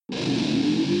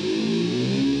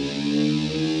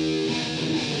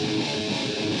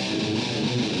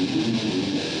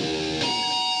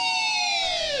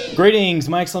Greetings,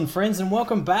 my excellent friends, and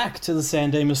welcome back to the San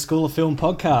Dimas School of Film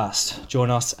podcast. Join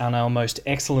us on our most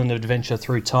excellent adventure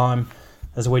through time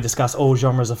as we discuss all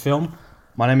genres of film.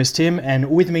 My name is Tim, and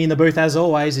with me in the booth, as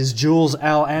always, is Jules,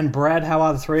 Al, and Brad. How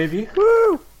are the three of you?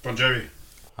 Woo! Bon Jovi.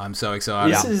 I'm so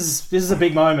excited. This is a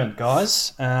big moment,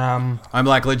 guys. I'm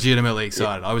like legitimately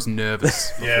excited. I was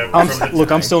nervous. Yeah,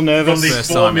 I'm still nervous. From the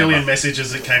First 4 time million ever.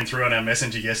 messages that came through on our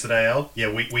messenger yesterday, Al.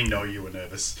 Yeah, we know you were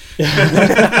nervous.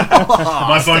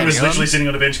 My phone was literally sitting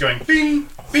on a bench going bing,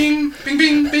 bing, bing,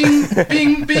 bing, bing,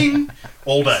 bing, bing,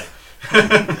 all day.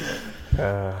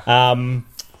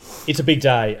 It's a big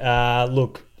day.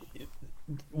 Look,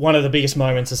 one of the biggest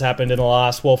moments has happened in the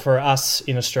last, well, for us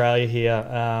in Australia here,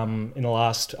 in the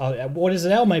last, what is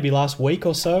it, Al? Maybe last week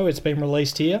or so, it's been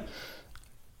released here.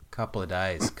 Couple of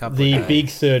days. The big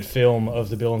third film of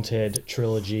the Bill and Ted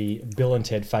trilogy, Bill and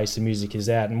Ted Face the Music, is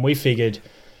out, and we figured,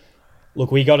 look,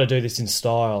 we got to do this in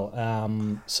style.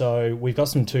 So we've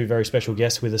got two very special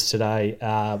guests with us today.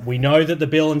 We know that the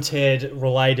Bill and Ted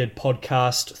related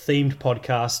themed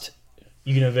podcast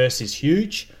universe is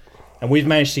huge, and we've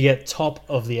managed to get top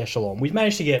of the echelon. We've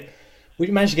managed to get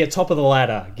top of the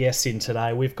ladder guests in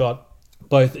today. We've got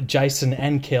both Jason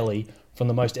and Kelly from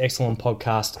the most excellent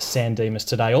podcast, San Dimas,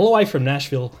 today, all the way from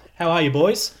Nashville. How are you,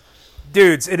 boys?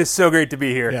 Dudes, it is so great to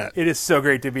be here. Yeah. It is so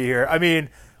great to be here. I mean,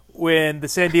 when the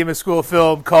San Dimas School of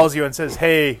Film calls you and says,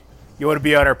 hey, you want to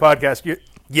be on our podcast?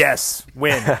 Yes,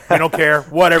 win. We don't care.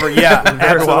 Whatever. Yeah,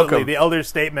 absolutely. welcome. The elder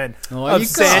statement Oh, of you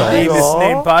San guys. Dimas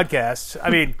named podcast. I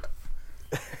mean,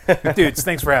 dudes,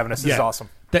 thanks for having us. This is awesome.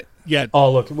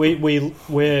 Oh, look,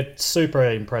 we're super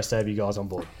impressed to have you guys on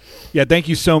board. Yeah, thank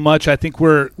you so much. I think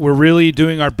we're really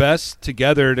doing our best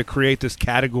together to create this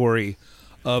category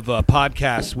of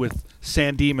podcasts with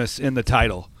San Dimas in the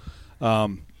title.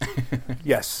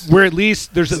 Yes.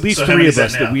 There's at least So how three many of is that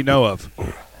us now? that we know of.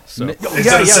 So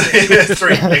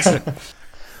Three. Excellent.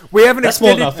 We have an That's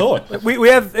more than extended. I thought. We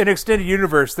have an extended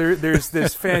universe. There's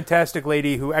this fantastic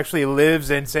lady who actually lives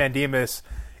in San Dimas.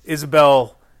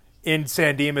 Isabel in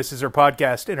San Dimas is her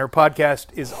podcast, and her podcast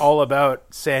is all about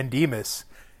San Dimas.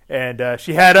 And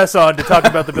she had us on to talk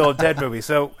about the Bill and Ted movie.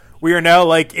 So we are now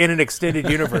like in an extended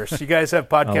universe. You guys have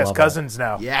podcast love cousins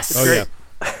now. Yes. It's great.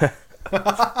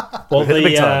 Well,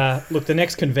 big time. the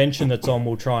next convention that's on,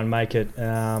 we'll try and make it,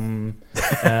 and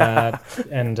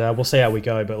we'll see how we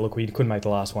go. But look, we couldn't make the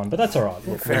last one, but that's all right.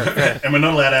 Look, And we're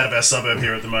not allowed out of our suburb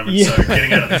here at the moment, Yeah. so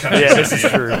getting out of the country Yeah, is this going to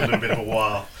is be true. a little bit of a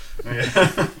while.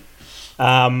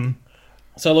 Yeah.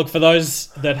 So look, for those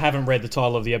that haven't read the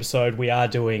title of the episode, we are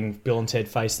doing Bill and Ted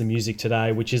Face the Music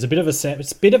today, which is a bit of a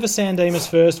San Dimas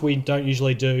first. We don't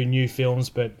usually do new films,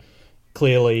 but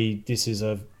clearly this is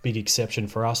a big exception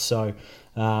for us. So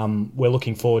we're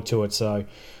looking forward to it. So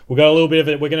we've got a little bit of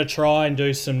it. We're going to try and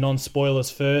do some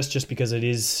non-spoilers first, just because it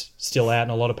is still out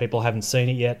and a lot of people haven't seen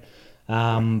it yet.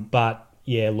 But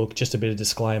yeah, look, just a bit of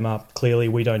disclaimer. Clearly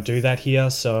we don't do that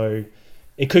here, so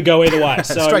it could go either way.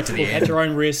 So Straight to the look, end. at your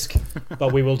own risk,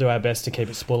 but we will do our best to keep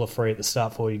it spoiler-free at the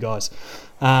start for you guys.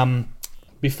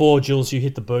 Before, Jules, you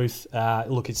hit the booth,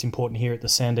 look, it's important here at the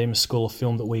San Dimas School of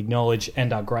Film that we acknowledge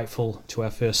and are grateful to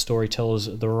our first storytellers,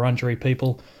 the Wurundjeri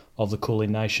people of the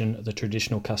Kulin Nation, the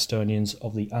traditional custodians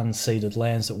of the unceded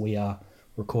lands that we are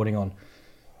recording on.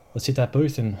 Let's hit that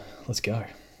booth and let's go.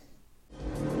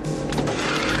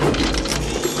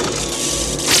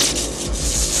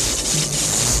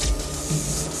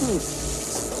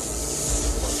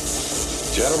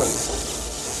 Gentlemen,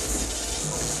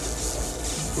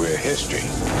 we're history.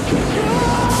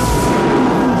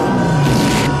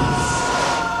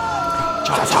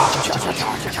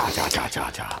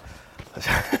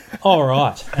 All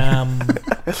right.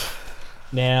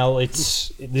 Now,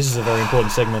 this is a very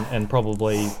important segment and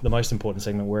probably the most important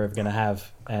segment we're ever going to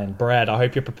have. And Brad, I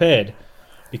hope you're prepared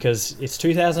because it's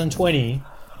 2020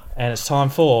 and it's time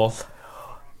for...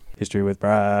 History with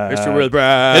Brad. History with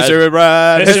Brad. History with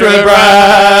Brad. History with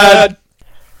Brad.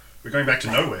 We're going back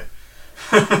to nowhere.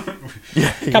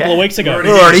 a couple of weeks ago. Already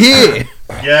We're already here.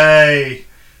 Yay!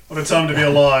 What a time to be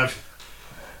alive.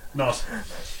 Not.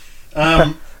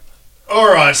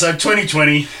 Alright, so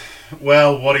 2020.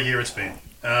 Well, what a year it's been.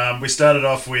 We started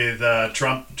off with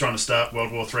Trump trying to start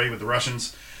World War III with the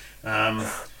Russians.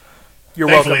 You're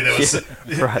Thankfully, welcome.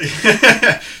 there was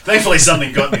thankfully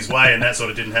something got in his way, and that sort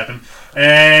of didn't happen.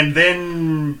 And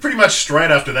then, pretty much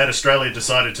straight after that, Australia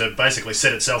decided to basically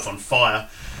set itself on fire.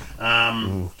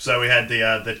 So we had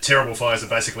the terrible fires that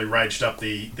basically raged up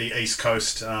the east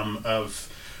coast of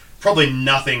probably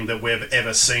nothing that we've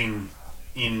ever seen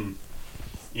in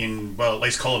well, at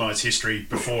least colonised history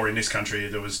before in this country.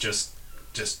 There was just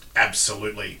just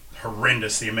absolutely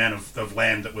horrendous, the amount of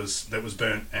land that was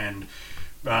burnt, and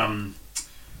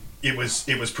it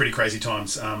was pretty crazy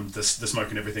times. The smoke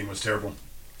and everything was terrible.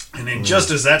 And then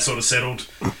just as that sort of settled,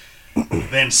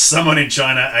 then someone in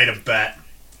China ate a bat.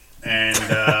 And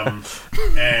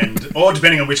or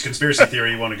depending on which conspiracy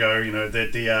theory you want to go,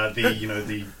 that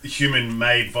the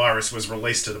human-made virus was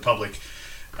released to the public.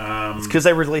 It's because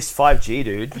they released 5G,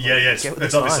 dude. Yeah, it's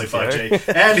obviously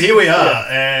 5G. And here we are,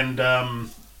 and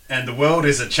the world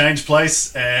is a changed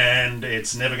place, and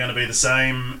it's never going to be the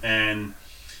same, and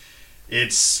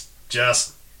it's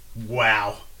just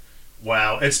wow.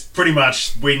 It's pretty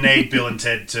much, we need Bill and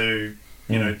Ted to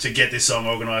to get this song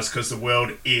organised, because the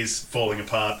world is falling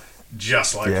apart,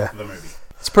 just like the movie.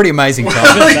 It's pretty amazing.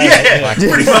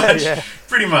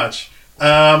 Pretty much.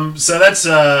 So that's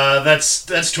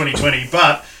 2020,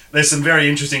 but there's some very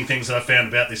interesting things that I found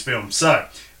about this film. So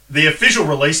the official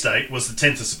release date was the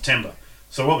 10th of September.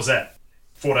 So what was that?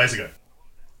 4 days ago.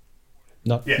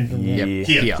 Not Here.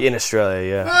 In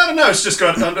Australia, I don't know. It's just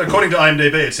got, according to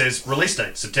IMDb, it says release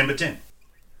date September 10.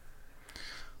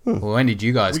 Well, when did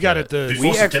you guys We got get it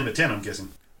Before September 10, I'm guessing.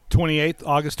 28th,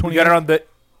 August 28th. We got it on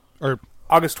or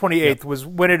August 28th was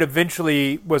when it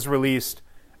eventually was released.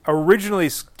 Originally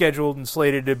scheduled and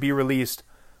slated to be released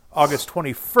August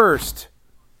 21st,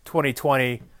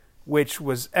 2020, which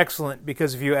was excellent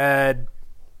because if you add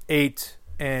 8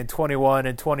 and 21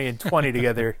 and 20 and 20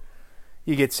 together,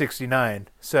 you get 69.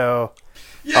 So,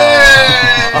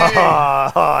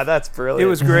 that's brilliant. It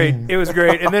was great.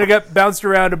 And then it got bounced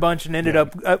around a bunch and ended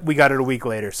up, we got it a week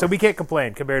later. So we can't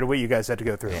complain compared to what you guys had to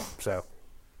go through. So,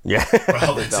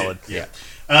 Well, that's it. Yeah.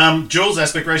 Jules,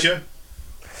 aspect ratio?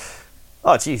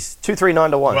 Oh, geez.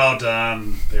 239 to 1. Well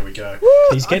done. There we go.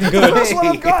 He's getting good. That's what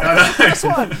I've got. Next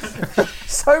one.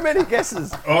 So many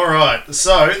guesses. All right.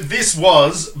 So this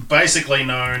was basically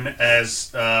known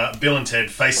as Bill and Ted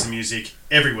Face the Music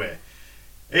everywhere,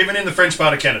 even in the French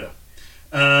part of Canada.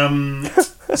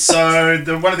 So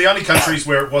one of the only countries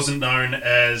where it wasn't known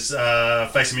as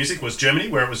Face the Music was Germany,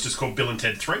 where it was just called Bill and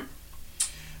Ted 3.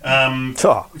 A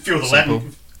few of the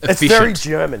Latin... It's very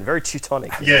German, very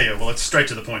Teutonic. Yeah. Well, it's straight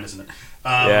to the point, isn't it?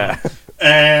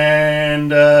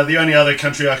 And the only other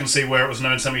country I can see where it was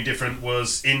known something different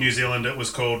was in New Zealand. It was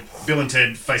called Bill and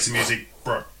Ted Face the Music,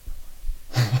 Bro.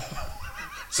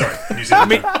 Sorry, New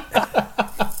Zealand.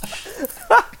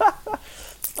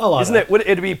 I like Isn't that. it?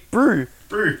 It'd be brew.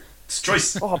 Brew. It's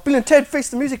choice. Oh, Bill and Ted Face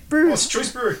the Music, brew. Oh, it's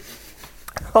choice brew.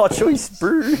 Oh, choice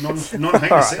brew.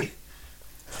 Non-Hennessy.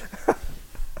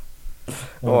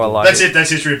 Oh, I like That's it. it. That's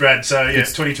history, Brad. So, yeah,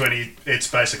 2020, it's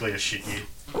basically a shit year.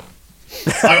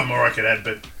 I got more I could add,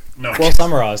 but no. Well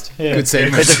summarised. Yeah. Good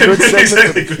segment. It's a good segment.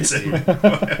 Exactly, good segment.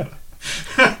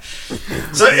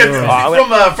 So,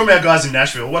 from our guys in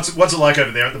Nashville, what's it like over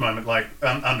there at the moment? Like,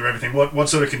 under everything, what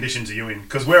sort of conditions are you in?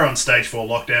 Because we're on stage 4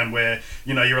 lockdown, where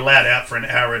you're allowed out for an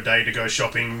hour a day to go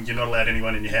shopping. You're not allowed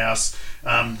anyone in your house.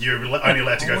 You're only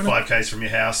allowed to go 5Ks from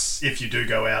your house if you do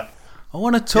go out. I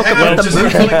want to talk Yeah, about well, the just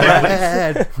movie. like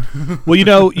that.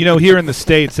 Well, here in the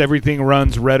States, everything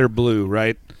runs red or blue,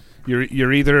 right?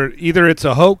 You're either it's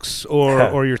a hoax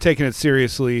or you're taking it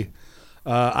seriously.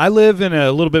 I live in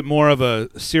a little bit more of a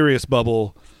serious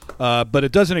bubble, but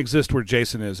it doesn't exist where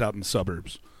Jason is out in the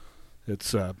suburbs.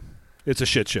 It's a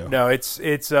shit show. no, it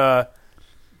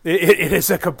is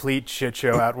a complete shit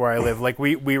show out where I live. Like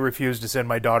we refuse to send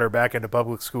my daughter back into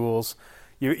public schools.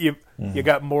 You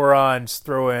got morons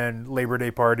throwing Labor Day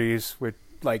parties with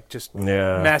like just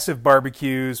massive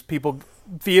barbecues.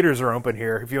 Theaters are open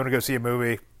here. If you want to go see a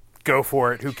movie, go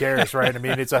for it. Who cares, right? I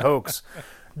mean, it's a hoax.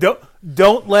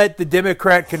 Don't let the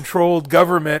Democrat-controlled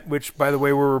government, which, by the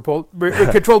way, we're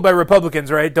controlled by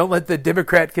Republicans, right? Don't let the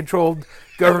Democrat-controlled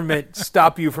government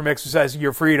stop you from exercising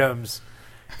your freedoms.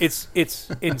 It's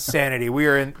insanity. We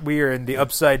are in the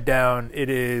upside down. It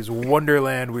is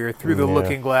Wonderland. We are through the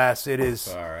looking glass. It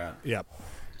is. Yep.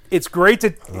 It's great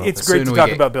to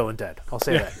talk about Bill and Ted. I'll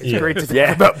say that. It's great to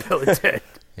talk about Bill and Ted.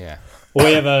 Yeah. Well,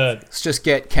 we have Let's just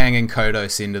get Kang and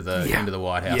Kodos into the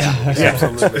White House.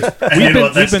 Absolutely. And you know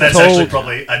what? That's been actually told-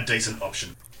 probably a decent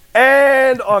option.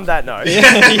 And on that note,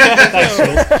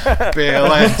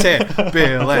 Bill and Ted.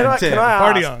 Bill and Ted.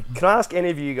 Party on. Can I ask any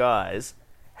of you guys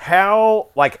how,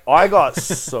 I got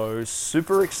so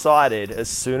super excited as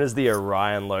soon as the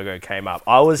Orion logo came up.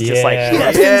 I was just like,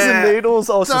 Yeah. pins and needles.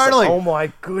 I was Totally. just like, oh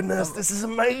my goodness, this is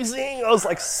amazing. I was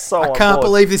like, so I on can't board.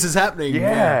 believe this is happening.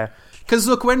 Yeah. Because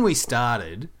look, when we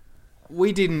started,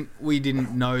 we didn't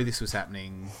know this was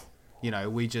happening.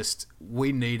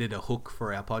 We needed a hook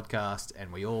for our podcast,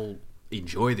 and we all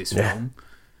enjoy this film.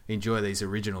 enjoy these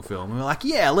original films. And we're like,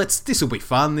 yeah, this will be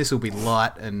fun. This will be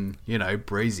light and,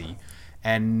 breezy.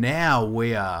 And now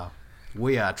we are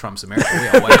Trump's America. We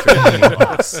are way through the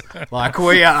box. Like,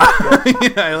 we are,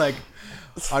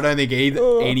 I don't think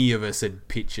any of us had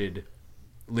pictured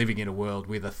living in a world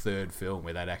with a third film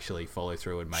where they'd actually follow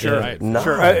through and make it. No.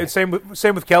 Sure. Same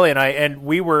with Kelly and I, and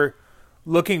we were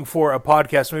looking for a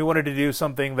podcast, and we wanted to do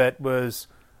something that was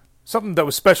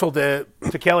special to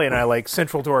Kelly and I, like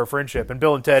central to our friendship. And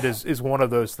Bill and Ted is one of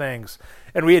those things.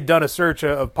 And we had done a search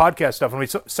of podcast stuff, and we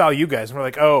saw you guys, and we're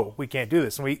like, oh, we can't do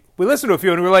this. And we listened to a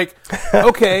few, and we were like,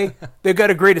 okay, they've got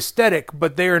a great aesthetic,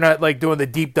 but they are not like doing the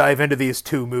deep dive into these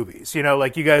two movies,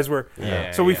 like you guys were.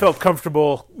 Yeah, so we felt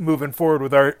comfortable moving forward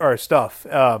with our stuff.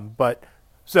 I'm glad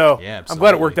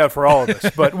it worked out for all of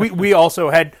us. But we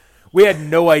also had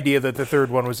no idea that the third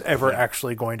one was ever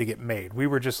actually going to get made. We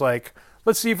were just like,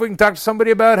 let's see if we can talk to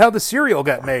somebody about how the serial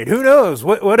got made. Who knows?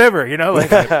 Whatever,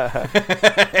 like. And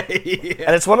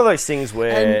it's one of those things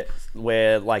where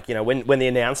like, when the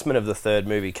announcement of the third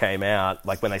movie came out,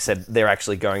 like when they said they're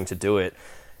actually going to do it,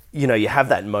 you have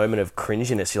that moment of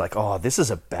cringiness. You're like, oh, this is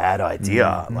a bad idea.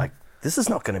 Mm-hmm. Like, this is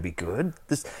not going to be good.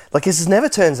 This never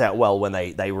turns out well when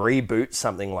they reboot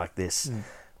something like this.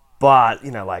 But,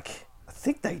 I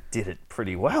think they did it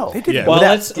pretty well. They did it. Well,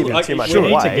 let's too much away. We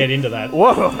need to get into that.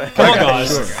 Whoa. Come on,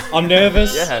 guys. Sure. I'm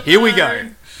nervous. Yeah. Here we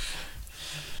go.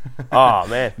 Oh,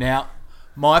 man. Now,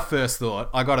 my first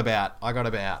thought, I got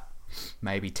about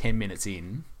maybe 10 minutes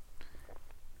in,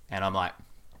 and I'm like,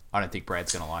 I don't think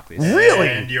Brad's going to like this. Really?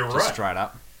 And you're just right. Straight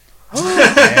up.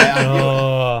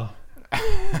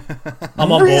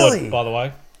 I'm on board, by the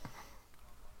way.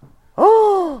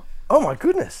 Oh my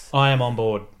goodness. I am on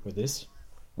board with this.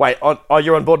 Wait,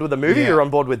 you're on board with the movie, or you're on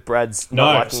board with Brad's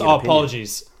not liking it?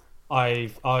 Apologies.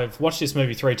 I've watched this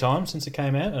movie 3 times since it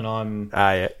came out, and I'm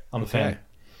a fan.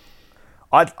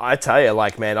 I tell you,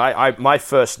 like, man, I my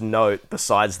first note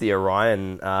besides the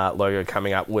Orion logo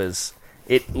coming up was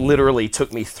it literally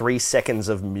took me 3 seconds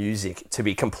of music to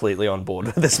be completely on board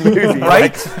with this movie.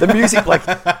 Right? Like, the music, like,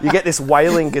 you get this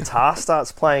wailing guitar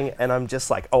starts playing, and I'm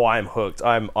just like, oh, I'm hooked.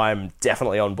 I'm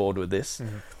definitely on board with this.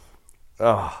 Mm-hmm.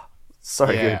 Oh, so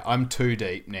good. I'm too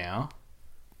deep now,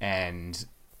 and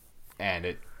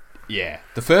it,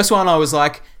 the first one I was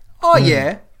like, oh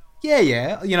yeah.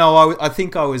 I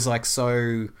think I was like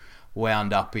so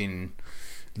wound up in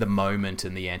the moment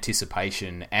and the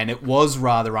anticipation, and it was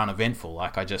rather uneventful.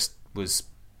 Like, I just was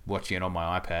watching it on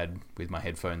my iPad with my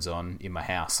headphones on in my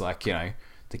house. Like, the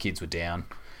kids were down.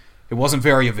 It wasn't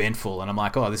very eventful, and I'm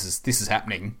like, oh, this is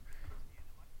happening.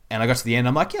 And I got to the end,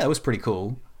 I'm like, yeah, it was pretty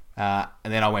cool. And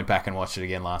then I went back and watched it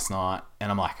again last night, and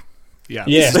I'm like,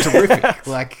 this is terrific.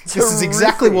 Like, this is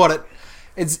exactly what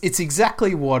it's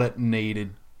exactly what it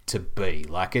needed to be.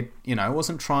 Like, it, it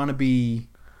wasn't trying to be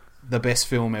the best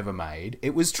film ever made.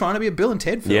 It was trying to be a Bill and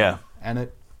Ted film, and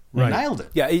it nailed it.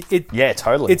 Yeah,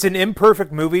 totally. It's an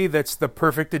imperfect movie that's the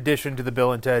perfect addition to the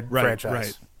Bill and Ted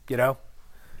franchise. Right.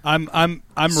 I'm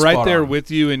right there with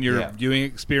you in your viewing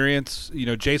experience.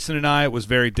 Jason and I, it was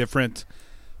very different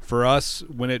for us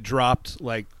when it dropped,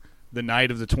 like the night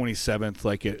of the 27th,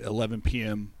 like at 11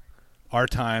 p.m. our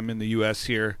time in the U.S.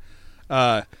 here.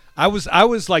 I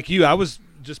was like you. I was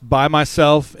just by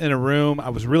myself in a room. I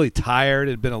was really tired.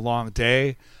 It had been a long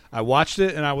day. I watched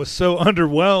it, and I was so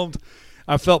underwhelmed.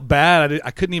 I felt bad.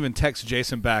 I couldn't even text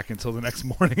Jason back until the next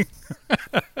morning.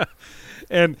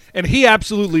 and he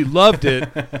absolutely loved it.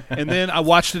 And then I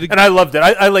watched it again. And I loved it.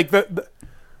 I like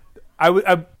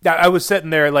I was sitting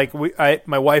there, like,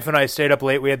 my wife and I stayed up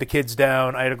late. We had the kids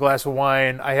down. I had a glass of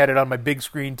wine. I had it on my big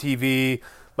screen TV,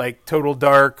 like total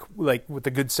dark, like with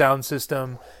a good sound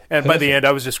system. And by the end,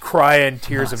 I was just crying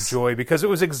tears of joy because it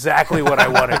was exactly what I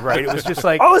wanted. Right? It was just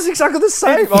like, I was exactly the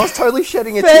same. I was totally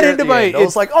shedding a tear into I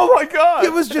was like, oh my god!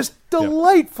 It was just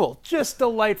delightful, just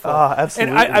delightful.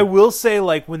 Absolutely. And I will say,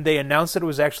 like, when they announced that it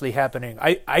was actually happening,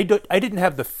 I didn't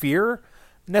have the fear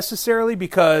necessarily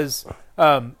because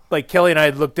like Kelly and I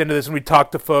had looked into this, and we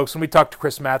talked to folks, and we talked to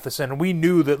Chris Matheson, and we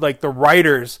knew that, like, the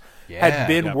writers had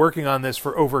been working on this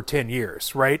for over 10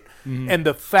 years, right? Mm-hmm. And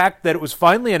the fact that it was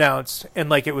finally announced, and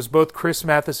like it was both Chris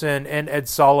Matheson and Ed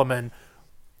Solomon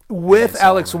with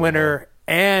Alex Winter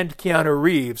and Keanu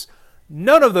Reeves,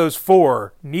 none of those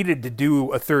four needed to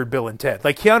do a third Bill and Ted.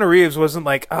 Like, Keanu Reeves wasn't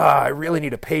like, I really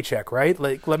need a paycheck, right?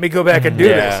 Like, let me go back and do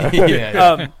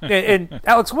this. And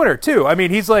Alex Winter, too. I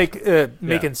mean, he's like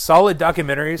making solid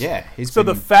documentaries. Yeah. So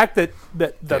the fact that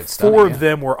the four of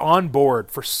them were on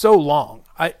board for so long,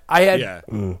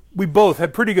 we both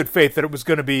had pretty good faith that it was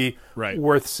going to be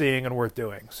worth seeing and worth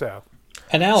doing. So,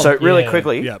 and Alex, really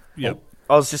quickly, I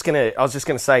was just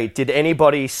gonna say, did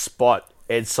anybody spot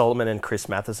Ed Solomon and Chris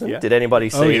Matheson. Yeah. Did anybody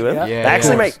see them? yeah. They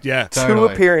actually make Yeah, two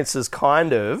totally. appearances,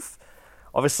 kind of,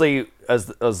 obviously as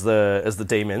the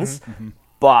demons.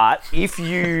 But if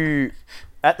you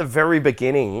at the very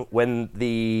beginning when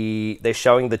they're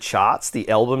showing the charts, the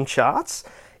album charts,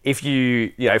 if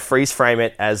you freeze frame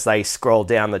it as they scroll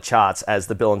down the charts as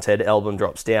the Bill and Ted album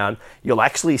drops down, you'll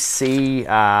actually see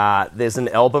there's an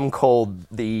album called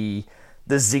the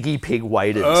Ziggy Pig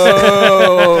Waiters.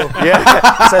 Oh, Yeah,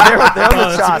 so they're on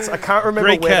the charts. I can't remember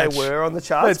great where catch. they were on the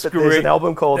charts, That's but there's great. an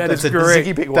album called That the is great.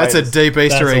 Ziggy Pig That's a Waiters. deep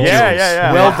Easter egg. awesome. Yeah, Jules.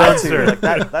 yeah. Well I had done, to. sir.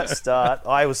 Like that start,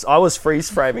 I was freeze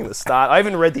framing the start. I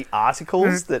even read the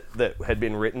articles that had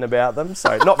been written about them,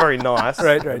 so not very nice.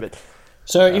 Right. But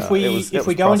So if we it was go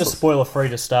into priceless. spoiler free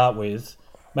to start with,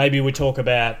 maybe we talk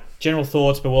about general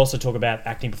thoughts, but we'll also talk about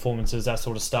acting performances, that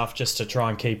sort of stuff, just to try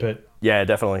and keep it yeah,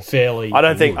 definitely. fairly. I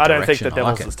don't think direction. the I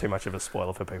Devils like it. was too much of a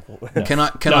spoiler for people. Can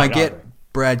I No, get no.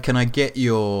 Brad? Can I get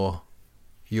your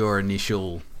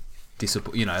initial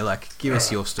disappointment? Like, give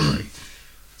us your story,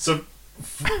 So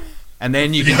and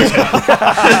then you can.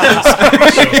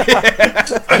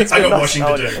 I got washing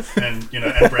to do,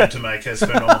 and bread to make as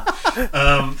per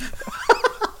normal.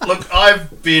 Look,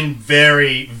 I've been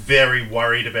very, very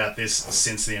worried about this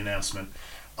since the announcement.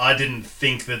 I didn't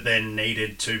think that there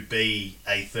needed to be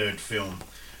a third film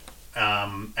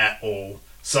at all.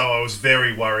 So I was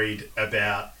very worried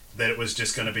about that it was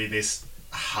just going to be this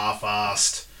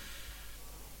half-assed,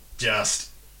 just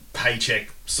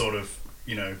paycheck sort of,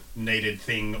 needed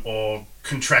thing, or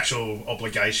contractual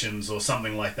obligations or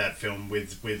something like that film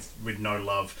with no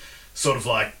love. Sort of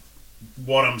like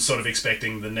what I'm sort of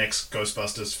expecting the next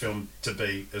Ghostbusters film to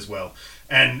be as well.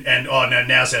 And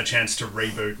now's our chance to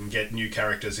reboot and get new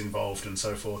characters involved and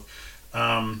so forth. So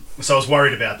I was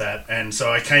worried about that, and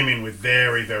so I came in with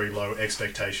very, very low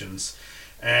expectations.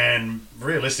 And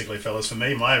realistically, fellas, for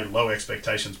me, my low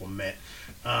expectations were met.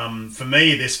 For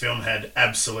me, this film had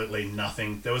absolutely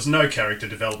nothing. There was no character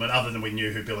development other than we knew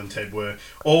who Bill and Ted were.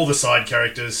 All the side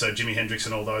characters, so Jimi Hendrix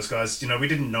and all those guys, we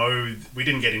didn't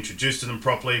get introduced to them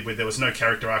properly. There was no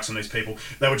character arcs on these people.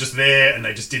 They were just there and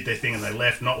they just did their thing and they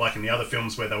left. Not like in the other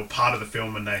films where they were part of the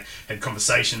film and they had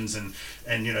conversations and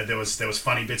there was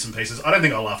funny bits and pieces. I don't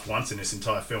think I laughed once in this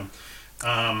entire film.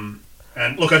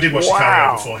 And look, I did watch Wow.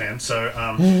 Sicario beforehand, so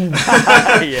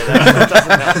Yeah, that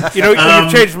doesn't help.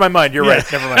 you've changed my mind. You're right.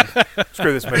 Never mind.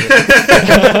 Screw this movie.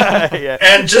 Yeah.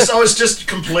 and I was just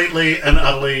completely and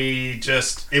utterly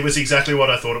it was exactly what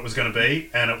I thought it was going to be,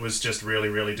 and it was just really,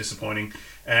 really disappointing.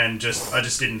 And I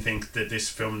just didn't think that this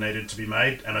film needed to be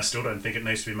made, and I still don't think it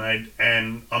needs to be made,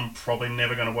 and I'm probably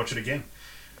never going to watch it again.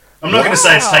 I'm not going to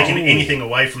say it's taken anything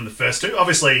away from the first two.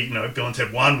 Obviously, Bill and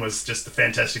Ted 1 was just the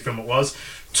fantastic film it was.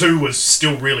 2 was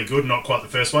still really good, not quite the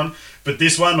first one. But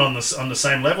this one, on the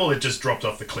same level, it just dropped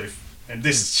off the cliff. And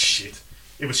this is shit.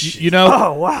 It was shit.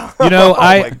 Oh wow. I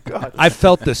my God. I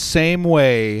felt the same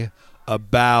way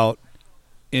about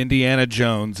Indiana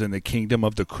Jones and the Kingdom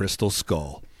of the Crystal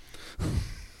Skull.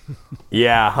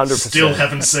 Yeah, 100%. Still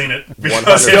haven't seen it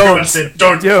because 100%. everyone said,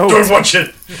 don't watch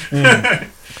it.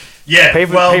 Yeah,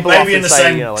 People maybe often in the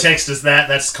say, same text as that,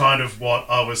 that's kind of what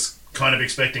I was kind of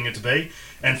expecting it to be.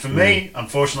 And for me,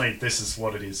 unfortunately, this is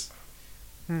what it is.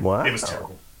 Wow. It was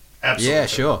terrible. Absolutely. Yeah,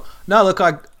 sure. No, look,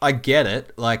 I get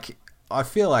it. Like, I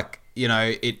feel like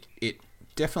it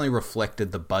definitely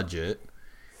reflected the budget.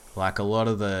 Like a lot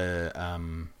of the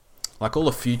like all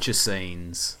the future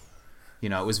scenes, it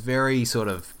was very sort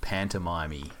of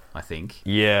pantomime-y, I think.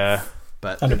 Yeah.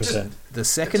 But 100%. the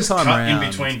second Just time cut around in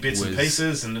between bits and was-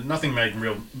 pieces, and nothing made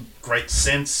real great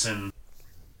sense. And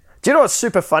Do you know what's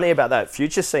super funny about that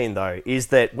future scene, though, is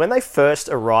that when they first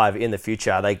arrive in the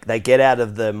future, they get out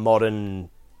of the modern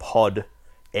pod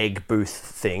egg booth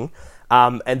thing,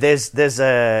 and there's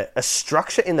a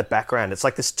structure in the background. It's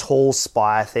like this tall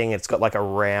spire thing. It's got like a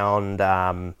round,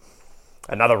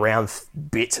 another round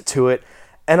bit to it.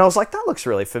 And I was like, that looks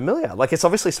really familiar. Like, it's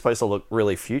obviously supposed to look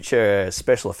really future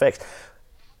special effects.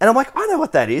 And I'm like, I know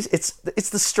what that is. It's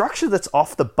the structure that's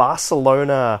off the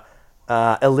Barcelona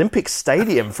Olympic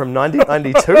Stadium from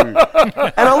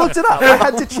 1992. And I looked it up. I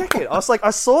had to check it. I was like, I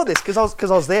saw this because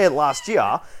I was there last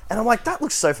year, and I'm like, that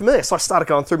looks so familiar. So I started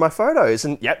going through my photos,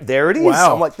 and yep, there it is.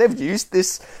 Wow. I'm like, they've used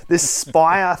this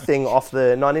spire thing off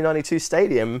the 1992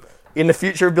 stadium in the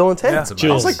future of Bill and Ted. Yeah. I was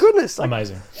Jules, like, goodness, like,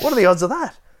 amazing. what are the odds of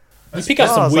that? You pick up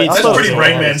I some was weird like, that's stuff. pretty as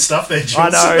Rain well. Man stuff there,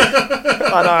 Jules.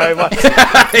 I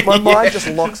know. My mind just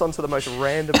locks onto the most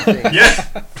random thing.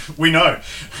 Yeah, we know.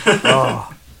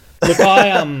 Look,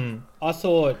 I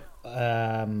thought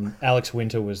Alex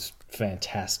Winter was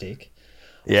fantastic.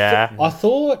 Yeah. I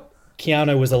thought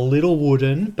Keanu was a little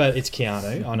wooden, but it's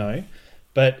Keanu, I know.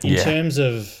 But in Yeah. terms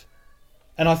of,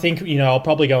 and I think, I'll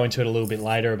probably go into it a little bit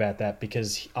later about that,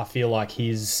 because I feel like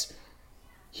his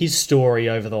story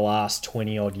over the last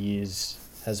 20 odd years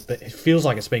it feels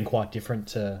like it's been quite different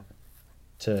to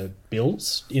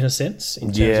Bill's, in a sense,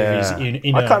 in terms of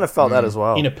his I kind of felt that as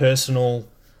well. interpersonal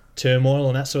turmoil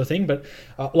and that sort of thing. But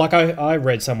I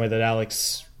read somewhere that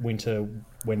Alex Winter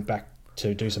went back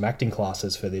to do some acting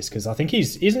classes for this, because I think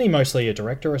isn't he mostly a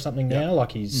director or something now?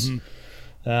 Like he's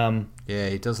Yeah,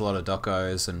 he does a lot of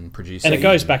docos and producing. and it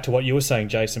goes back to what you were saying,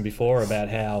 Jason, before about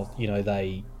how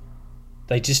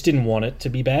they just didn't want it to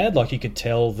be bad. Like you could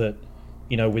tell that,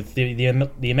 with the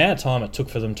amount of time it took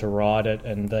for them to write it,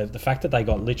 and the fact that they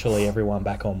got literally everyone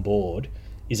back on board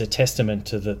is a testament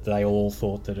to that they all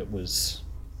thought that it was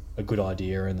a good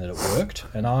idea and that it worked.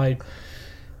 And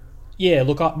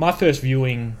my first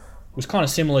viewing was kind of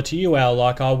similar to you, Al.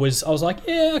 Like I was like,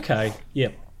 yeah, okay, yeah,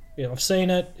 I've seen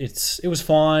it. It was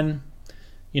fine,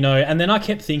 And then I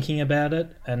kept thinking about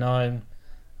it, and I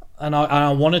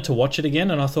wanted to watch it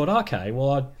again, and I thought, okay,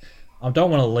 well, I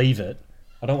don't want to leave it.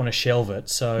 I don't want to shelve it,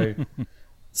 so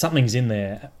something's in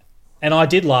there. And I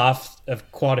did laugh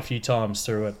quite a few times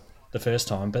through it the first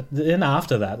time, but then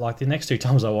after that, like the next two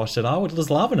times I watched it, I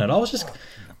was loving it.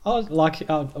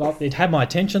 It had my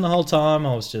attention the whole time.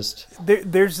 I was just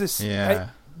There's this.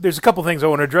 There's a couple things I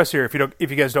want to address here,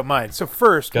 if you guys don't mind. So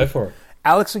first, go for it.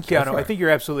 Alex and Keanu, I think you're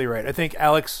absolutely right. I think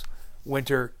Alex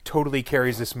Winter totally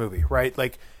carries this movie, right?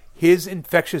 Like, his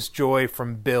infectious joy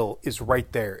from Bill is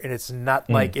right there, and it's not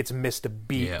like it's missed a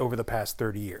beat over the past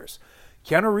 30 years.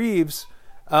 Keanu Reeves,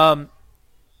 I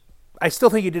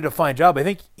still think he did a fine job. I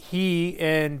think he,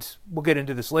 and we'll get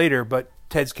into this later, but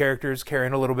Ted's character is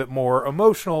carrying a little bit more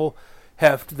emotional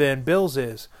heft than Bill's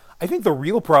is. I think the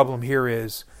real problem here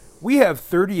is we have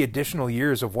 30 additional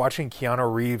years of watching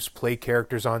Keanu Reeves play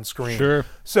characters on screen. Sure.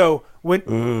 So when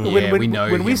we him see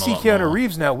a lot Keanu more.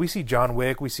 Reeves now, we see John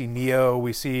Wick, we see Neo,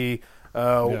 we see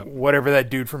whatever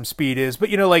that dude from Speed is. But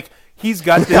he's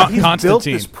got this, he's built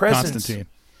this presence. Constantine.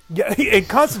 Yeah, and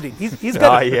Constantine. He's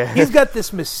got he's got this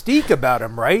mystique about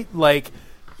him, right? Like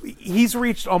he's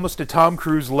reached almost a Tom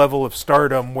Cruise level of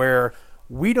stardom where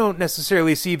we don't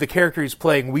necessarily see the character he's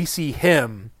playing; we see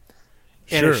him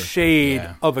in a shade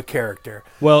of a character.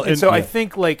 Well, and so I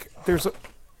think like there's.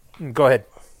 Go ahead.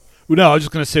 No, I was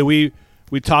just going to say we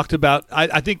talked about.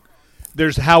 I think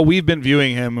there's how we've been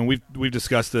viewing him, and we've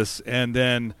discussed this, and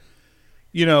then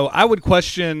I would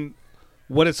question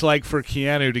what it's like for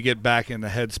Keanu to get back in the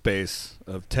headspace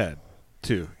of Ted,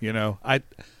 too.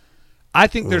 I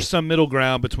think there's some middle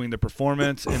ground between the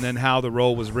performance and then how the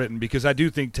role was written, because I do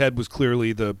think Ted was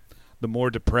clearly the more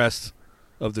depressed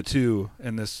of the two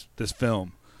in this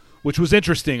film, which was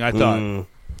interesting, I thought.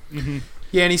 Mm-hmm.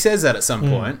 Yeah, and he says that at some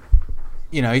point.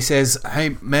 He says,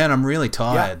 "Hey, man, I'm really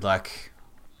tired." Like,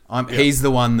 he's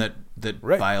the one that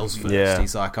bails first. Yeah.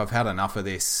 He's like, "I've had enough of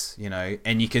this,"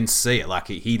 and you can see it. Like,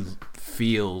 he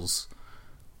feels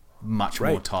much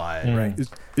more tired. Right.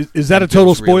 Is that a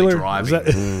total Really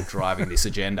spoiler? driving this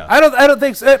agenda. I don't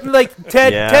think so. Like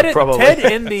Ted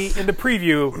in the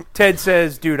preview, Ted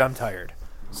says, "Dude, I'm tired."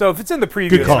 So if it's in the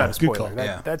preview, it's not a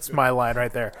spoiler. That's my line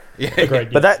right there. Yeah,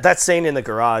 Great. But that scene in the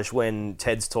garage when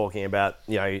Ted's talking about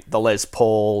the Les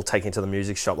Paul taking to the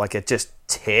music shop, like it just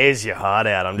tears your heart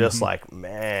out. I'm just like,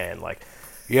 man, like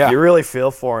you really feel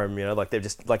for him. Like they've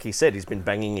just, like he said, he's been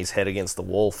banging his head against the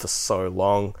wall for so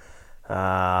long,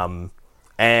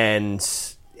 and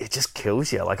it just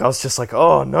kills you. Like I was just like,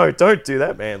 oh no, don't do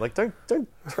that, man. Like don't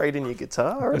trade in your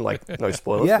guitar and like no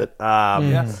spoilers, but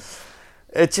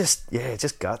it just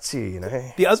guts you,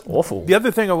 It's awful. The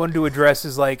other thing I wanted to address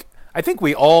is like I think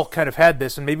we all kind of had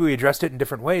this, and maybe we addressed it in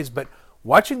different ways. But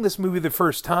watching this movie the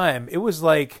first time, it was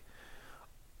like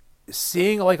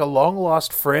seeing like a long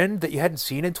lost friend that you hadn't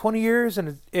seen in 20 years,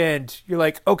 and you're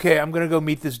like, okay, I'm gonna go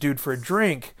meet this dude for a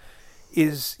drink.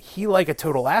 Is he like a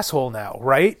total asshole now,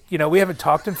 right? We haven't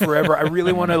talked in forever. I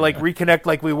really want to like reconnect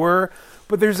like we were,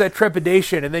 but there's that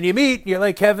trepidation, and then you meet, you're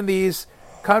like having these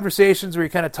conversations where you're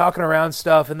kind of talking around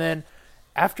stuff, and then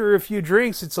after a few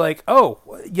drinks it's like,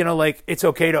 like it's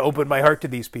okay to open my heart to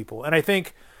these people. And I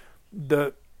think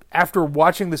after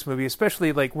watching this movie,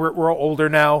 especially like we're all older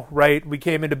now, right? We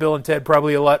came into Bill and Ted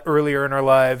probably a lot earlier in our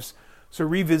lives, so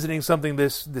revisiting something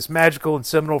this magical and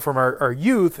seminal from our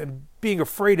youth and being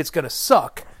afraid it's going to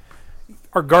suck,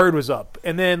 our guard was up.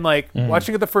 And then like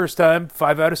watching it the first time,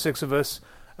 5 out of 6 of us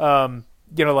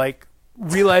like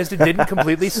realized it didn't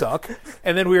completely suck,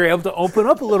 and then we were able to open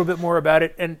up a little bit more about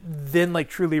it, and then like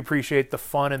truly appreciate the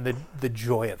fun and the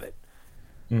joy of it.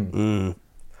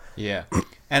 Yeah,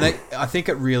 and I think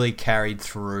it really carried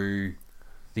through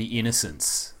the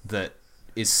innocence that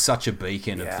is such a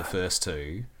beacon of the first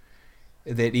two.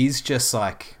 That is just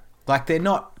like they're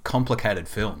not complicated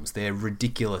films. They're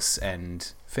ridiculous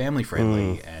and family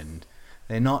friendly, and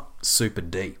they're not super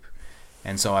deep.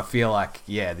 And so I feel like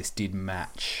this did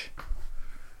match.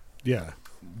 Yeah.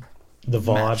 The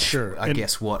vibe, sure. I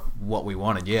guess what we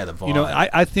wanted. Yeah, the vibe. You know,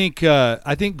 I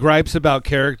think gripes about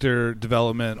character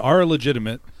development are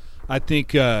legitimate. I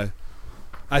think that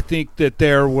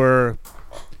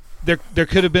there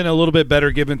could have been a little bit better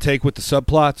give and take with the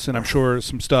subplots, and I'm sure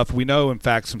some stuff we know. In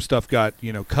fact, some stuff got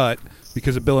cut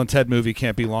because a Bill and Ted movie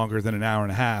can't be longer than an hour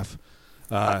and a half.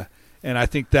 And I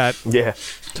think that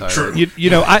totally.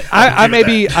 I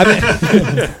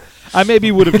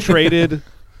maybe would have traded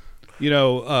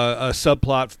a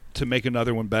subplot to make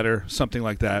another one better, something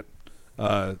like that.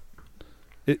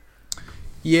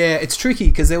 It's tricky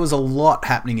because there was a lot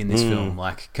happening in this film.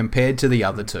 Like compared to the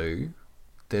other two,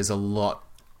 there's a lot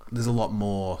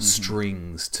more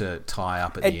strings to tie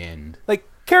up at the end. Like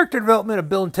character development of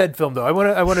Bill and Ted film, though. I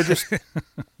want to just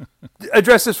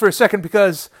address this for a second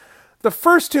because the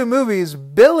first two movies,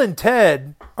 Bill and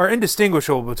Ted, are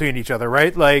indistinguishable between each other,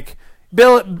 right? Like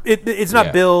Bill, it's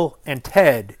not Bill and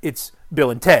Ted; it's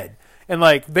Bill and Ted, and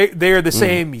like they are the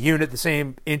same unit, the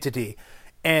same entity,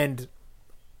 and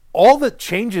all the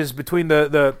changes between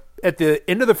the at the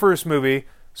end of the first movie.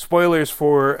 Spoilers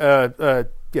for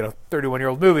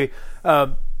 31-year-old movie.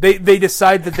 They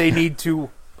decide that they need to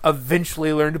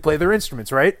eventually learn to play their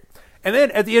instruments, right? And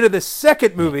then at the end of the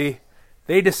second movie,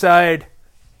 they decide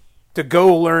to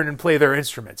go learn and play their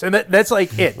instruments, and that's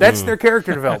like it. That's their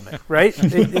character development, right?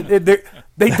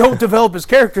 They don't develop as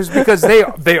characters because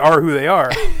they are who they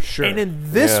are. Sure. And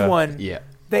in this one,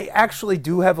 they actually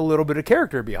do have a little bit of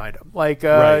character behind them, like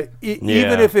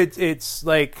even if it's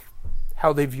like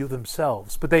how they view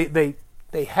themselves, but they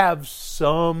have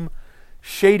some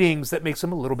shadings that makes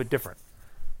them a little bit different.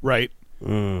 Right.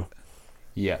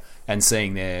 Yeah, and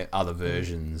seeing their other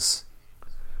versions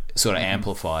sort of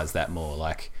amplifies that more.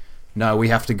 Like, no, we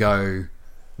have to go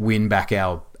win back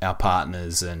our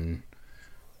partners and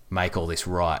make all this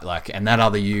right. Like, and that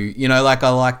other you, like I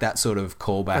like that sort of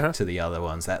callback to the other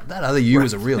ones. That other you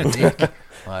was a real dick.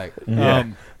 Like,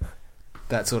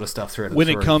 that sort of stuff through. When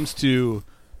it comes to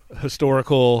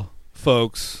historical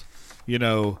folks,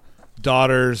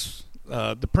 daughters,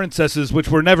 the princesses, which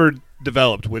were never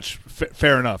developed, which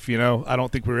fair enough. I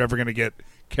don't think we're ever going to get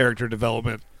character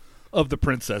development of the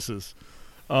princesses.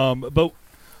 And again,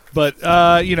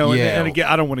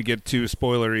 I don't want to get too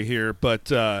spoilery here, but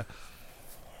the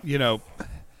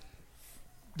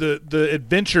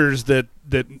adventures that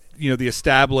the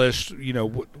established,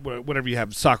 whenever you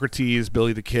have Socrates,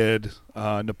 Billy the Kid,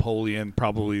 Napoleon,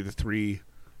 probably the three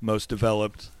most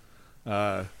developed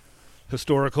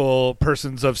historical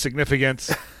persons of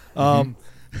significance.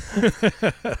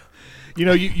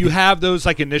 You have those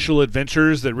like initial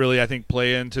adventures that really I think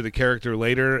play into the character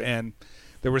later, and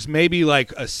there was maybe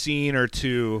like a scene or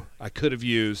two I could have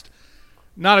used.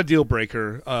 Not a deal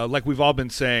breaker. Like we've all been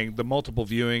saying, the multiple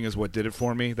viewing is what did it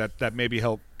for me. That maybe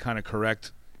helped kind of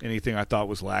correct anything I thought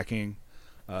was lacking.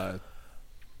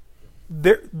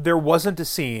 There wasn't a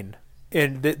scene,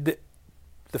 and the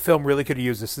film really could have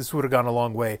used this. This would have gone a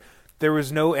long way. There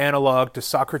was no analog to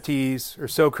Socrates or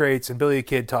Socrates and Billy the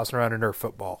Kid tossing around a Nerf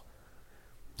football.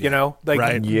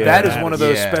 That is one of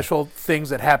those special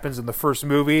things that happens in the first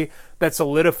movie that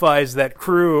solidifies that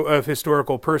crew of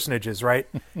historical personages, right?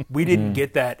 We didn't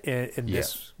get that in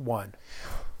this one.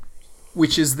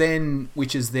 Which is then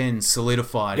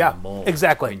solidified in the mall.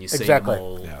 Exactly. When you see them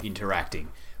all interacting.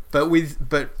 But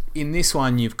in this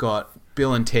one you've got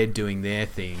Bill and Ted doing their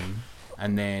thing,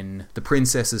 and then the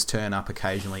princesses turn up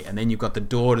occasionally, and then you've got the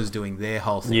daughters doing their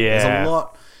whole thing. Yeah. There's a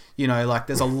lot,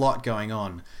 there's a lot going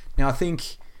on. Now, I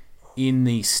think in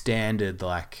the standard,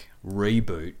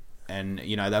 reboot, and,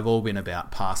 they've all been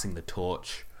about passing the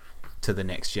torch to the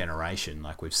next generation.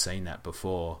 Like, we've seen that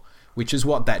before, which is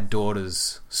what that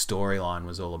daughter's storyline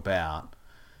was all about.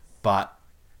 But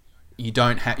you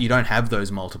don't have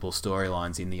those multiple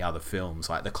storylines in the other films.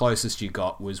 Like, the closest you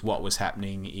got was what was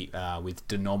happening with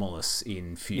Denomulus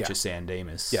in Future San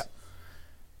Dimas. Yeah.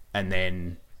 And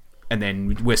then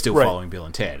we're still following Bill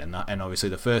and Ted, and obviously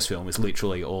the first film is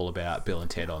literally all about Bill and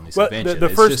Ted on this adventure. The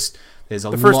first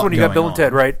one you got Bill and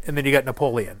Ted, right, and then you got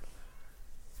Napoleon.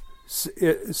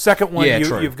 Second one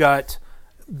you've got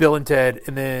Bill and Ted,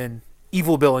 and then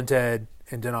Evil Bill and Ted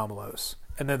and Denomulus,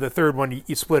 and then the third one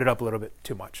you split it up a little bit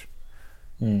too much.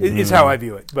 Is how I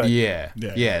view it. But there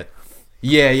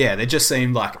just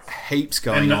seemed like heaps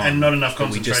going on, and not enough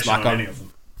concentration on any of them.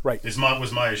 Right. Was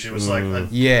my issue. It was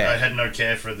I had no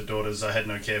care for the daughters. I had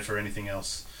no care for anything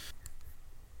else.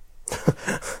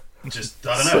 Just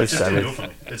I don't know. So It just didn't savage. do it for me.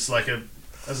 It's like as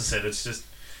I said,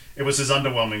 it was as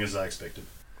underwhelming as I expected.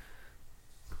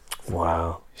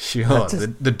 Wow. Sure,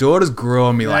 the daughters grew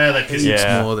on me Yeah, like they pissed heaps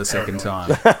Yeah. more the second They're time.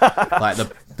 Like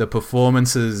the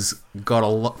performances got a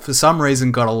lot, for some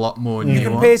reason, got a lot more nuanced. You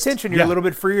can pay attention. You're Yeah. a little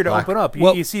bit freer to Like- open up.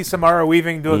 well- You see Samara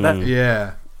Weaving doing that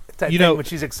Yeah, type You thing know- when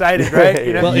she's excited, right?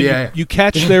 You know? Well, and Yeah. you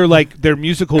catch their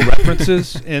musical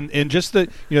references, and just the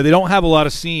they don't have a lot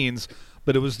of scenes,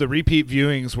 but it was the repeat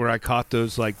viewings where I caught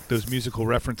those musical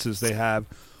references they have,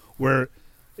 where,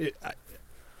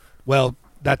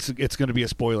 it's going to be a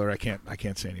spoiler. I can't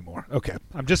say anymore. Okay,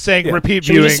 I'm just saying repeat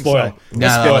Should we viewings. just spoil?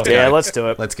 let's go. Yeah, let's do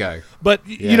it. Let's go. But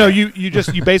Yeah.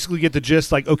 you basically get the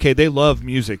gist. Like, okay, they love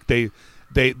music. They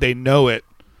know it.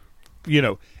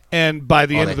 And by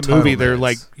the end they're of the movie, total they're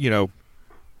nerds.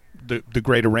 like, the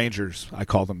great arrangers. I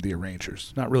call them the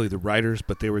arrangers. Not really the writers,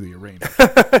 but they were the arrangers.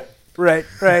 Right.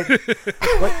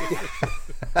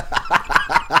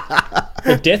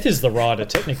 Well, Death is the writer,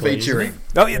 technically. Featuring.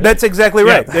 No, that's exactly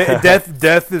right.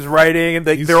 Death is writing, and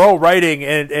they're all writing,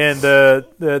 and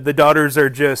the daughters are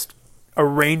just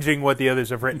arranging what the others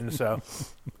have written. So,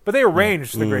 but they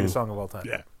arranged the greatest song of all time.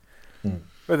 Yeah.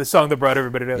 Or the song that brought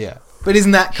everybody together. Yeah, but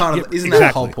isn't that that the exactly.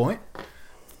 whole point?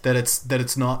 That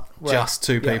it's not just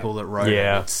two people that wrote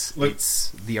Yeah. it. Look, It's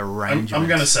the I'm arrangement.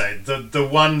 going to say the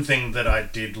one thing that I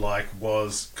did like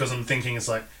was because I'm thinking it's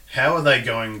like how are they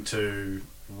going to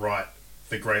write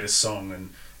the greatest song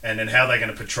and then how are they going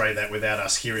to portray that without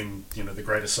us hearing the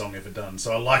greatest song ever done.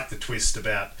 So I like the twist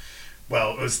about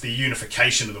it was the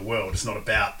unification of the world. It's not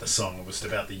about the song. It was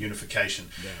about the unification.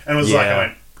 And it was like I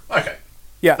went okay,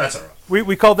 Yeah. that's all right.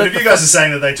 We called But that. if you guys are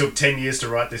saying that they took 10 years to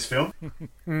write this film,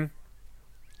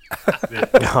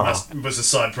 it was a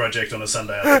side project on a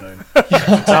Sunday afternoon.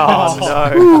 Oh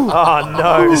no! Oh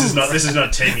no! This is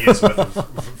not 10 years worth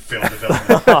of film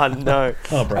development. Oh no!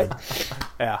 Oh, bro.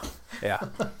 Yeah.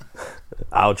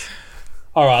 Ouch!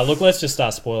 All right, look, let's just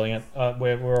start spoiling it.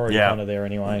 We're already Yeah. kind of there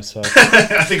anyway. So,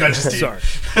 I think I just did. Sorry.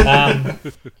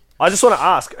 I just want to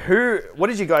ask, what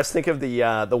did you guys think of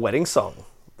the wedding song?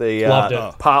 The Loved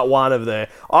it. part one of I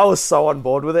was so on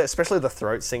board with it, especially the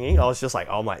throat singing. I was just like,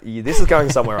 oh my, this is going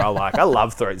somewhere I like. I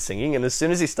love throat singing, and as soon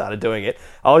as he started doing it,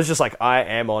 I was just like, I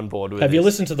am on board with it. have you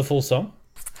listened to the full song?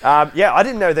 Yeah, I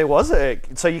didn't know there was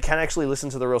so you can actually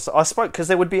listen to the real song. I spoke because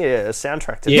there would be a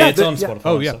soundtrack to Yeah, it. it's on Spotify.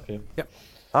 Oh, yeah. and stuff, yeah.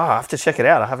 I have to check it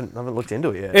out. I haven't looked into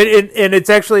it yet. And it's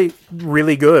actually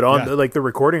really good. Yeah. The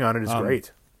recording on it is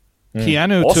great.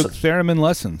 Keanu Awesome. took theremin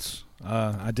lessons.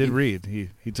 I did read.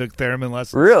 He took theremin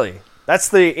lessons. Really? That's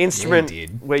the instrument Yeah, he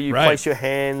did. where you Right. place your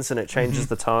hands and it changes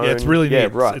the tone. Yeah, it's really neat. Yeah,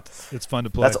 right. It's fun to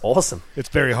play. That's awesome. It's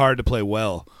very hard to play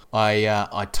well.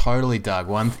 I totally dug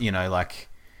one. Like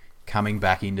coming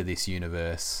back into this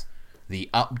universe, the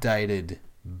updated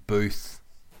booth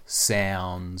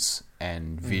sounds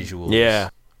and visuals Yeah.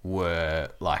 were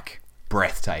like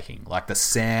breathtaking. Like the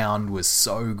sound was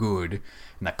so good,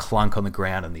 and the clunk on the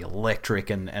ground and the electric,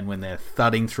 and when they're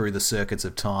thudding through the circuits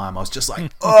of time, I was just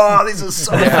like, oh, this is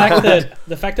so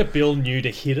The fact that Bill knew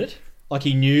to hit it, like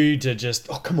he knew to just,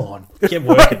 oh come on, get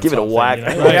working, Give it a type whack.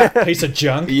 thing, like, piece of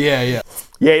junk. yeah.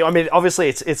 Yeah, I mean, obviously,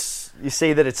 it's you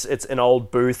see that it's an old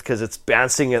booth because it's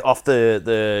bouncing off the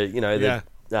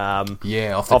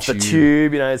Off the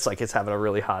tube. It's like it's having a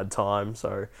really hard time.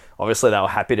 So obviously, they were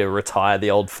happy to retire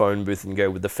the old phone booth and go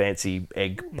with the fancy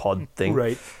egg pod thing.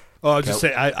 Right. Oh, I'll just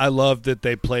say I love that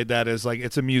they played that as like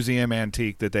it's a museum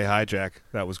antique that they hijack.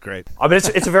 That was great. I mean,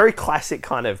 it's a very classic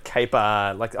kind of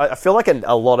caper. Like I feel like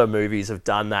a lot of movies have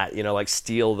done that. Like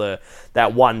steal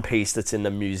that one piece that's in the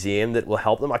museum that will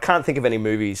help them. I can't think of any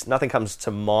movies. Nothing comes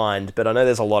to mind, but I know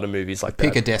there's a lot of movies like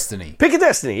Pick that. a Destiny. Pick a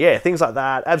Destiny, yeah, things like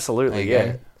that. Absolutely, There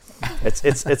you yeah. It's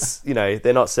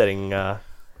they're not setting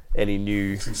any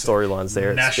new storylines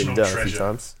there. It's National been done a few Treasure.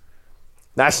 times.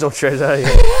 National Treasure, yeah.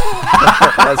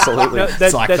 Absolutely. No,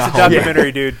 It's like that's the a whole-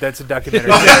 documentary, dude. That's a documentary.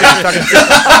 talking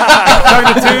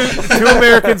to two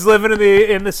Americans living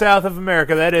in the south of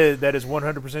America. That is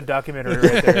 100% documentary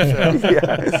right there.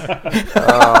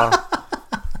 So.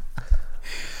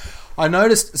 I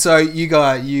noticed. So you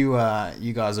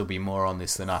guys will be more on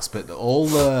this than us, but all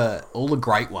the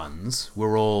great ones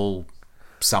were all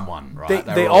someone, right?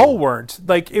 They were all weren't.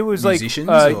 Like it was musicians,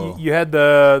 like or- you had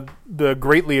the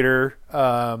great leader.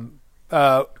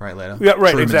 Great letter. Yeah,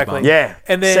 right, Truman's exactly. mum. Yeah.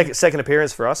 And then- second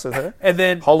appearance for us with her. And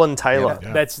then Holland Taylor.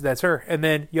 that's her. And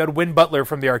then you had Win Butler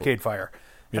from the Arcade Fire.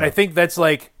 And I think that's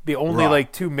like the only Right.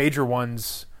 like two major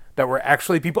ones that were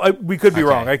actually people. We could be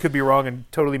wrong. I could be wrong and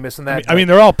totally missing that. I mean,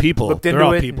 they're all people. Looked They're into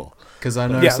all it people. Because I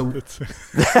noticed.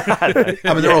 Yeah.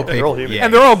 I mean, they're all people. human. Yeah.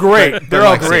 and they're all great. They're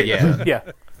all like I said, great. yeah. yeah.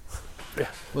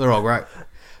 Well, they're all great.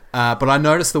 But I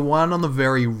noticed the one on the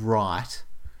very right,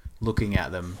 looking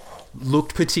at them,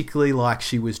 looked particularly like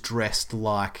she was dressed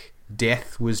like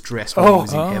Death was dressed when he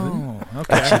was in heaven.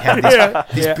 Okay. She had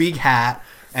this big hat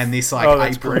and this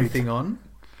that's apron great. thing on.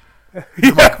 I'm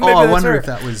like, I that's wonder her. if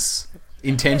that was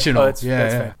intentional. That's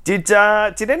fair. Did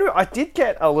anyone? I did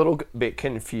get a little bit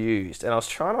confused, and I was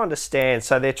trying to understand.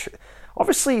 So they're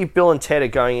obviously Bill and Ted are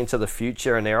going into the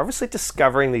future, and they're obviously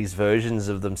discovering these versions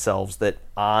of themselves that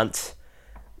aren't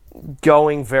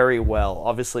going very well.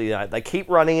 Obviously, they keep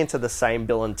running into the same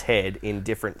Bill and Ted in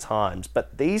different times,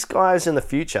 but these guys in the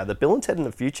future, the Bill and Ted in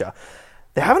the future,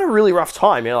 they're having a really rough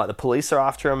time. Like the police are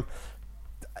after them,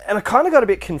 and I kind of got a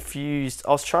bit confused.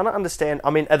 I was trying to understand. I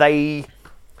mean, are they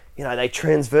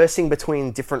transversing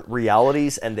between different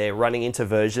realities, and they're running into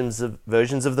versions of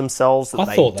themselves that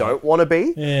they don't want to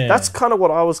be? Yeah. That's kind of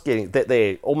what I was getting. That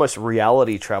they're almost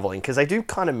reality traveling, because they do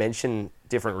kind of mention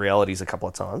different realities a couple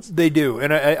of times. They do,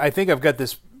 and I think I've got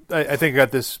this. I think I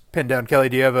got this pinned down. Kelly,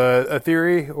 do you have a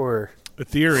theory or A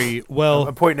theory. Well,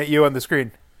 I'm pointing at you on the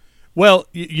screen? well,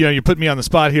 you put me on the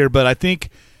spot here, but I think.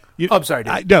 I'm sorry,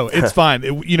 dude. No, it's fine.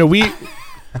 We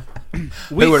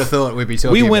Who would have thought we'd be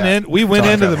talking we went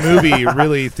about into the time movie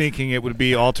really thinking it would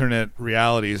be alternate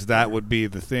realities. That would be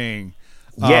the thing.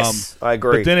 Yes, I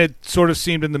agree. But then it sort of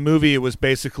seemed in the movie it was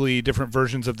basically different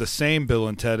versions of the same Bill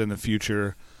and Ted in the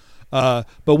future. But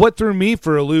what threw me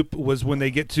for a loop was when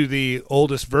they get to the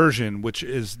oldest version, which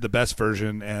is the best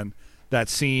version, and that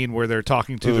scene where they're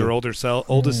talking to their oldest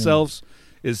selves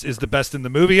is the best in the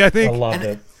movie, I think. I loved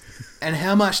it. And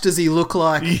how much does he look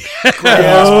like?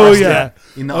 Oh, yeah.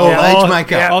 In the old age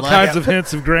makeup. All Like, kinds of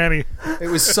hints of Granny. It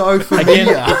was so Again,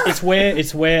 familiar.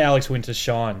 it's where Alex Winter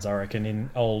shines, I reckon, in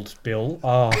Old Bill.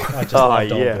 Oh, I just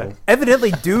loved Old Bill.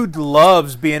 Evidently, dude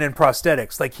loves being in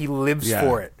prosthetics. Like, he lives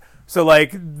for it. So,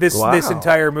 like, this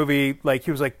entire movie, like,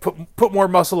 he was like, put more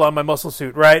muscle on my muscle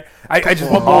suit, right? I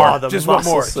just want more. Just want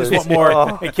more. Just want more.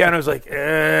 And Keanu was like,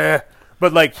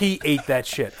 But, like, he ate that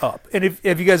shit up. And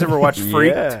have you guys ever watched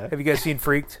Freaked? Yeah. Have you guys seen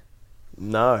Freaked?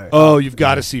 No. Oh, you've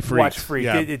got to see Freaked. Watch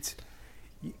Freaked.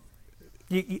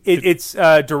 Yeah. It's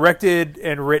directed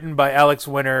and written by Alex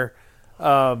Winter. It's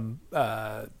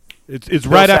right Bill after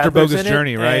Sadler's Bogus in it,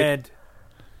 Journey, right?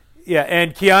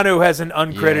 And Keanu has an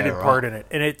uncredited part in it.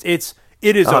 And it is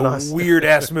a nice. weird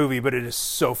ass movie, but it is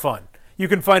so fun. You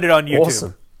can find it on YouTube.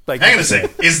 Awesome. Like, Hang on a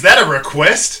second. Is that a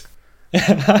request?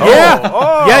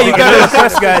 yeah, you got a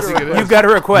request, guys. You've got a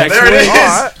request. There it is.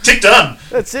 Alright. Tick done.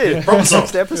 That's it. Problem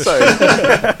solved. Next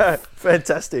episode.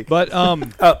 Fantastic. But I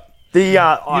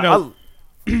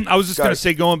was just going to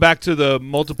say, going back to the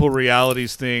multiple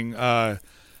realities thing,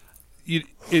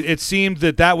 it seemed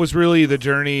that was really the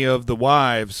journey of the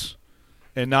wives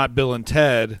and not Bill and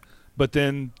Ted, but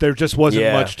then there just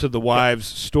wasn't much to the wives'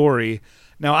 story.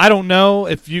 Now, I don't know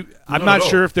if I'm not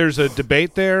sure if there's a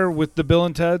debate there with the Bill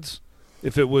and Ted's,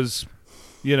 if it was,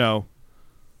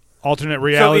 alternate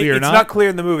reality or not. It's not clear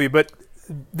in the movie, but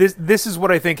this is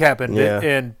what I think happened,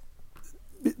 and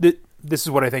this is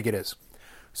what I think it is.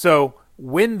 So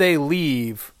when they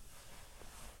leave,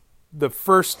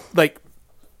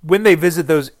 when they visit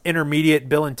those intermediate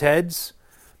Bill and Ted's,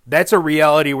 that's a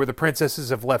reality where the princesses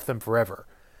have left them forever.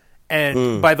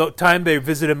 And by the time they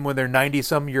visit them when they're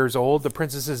 90-some years old, the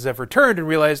princesses have returned and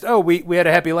realized, oh, we had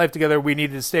a happy life together. We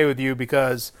needed to stay with you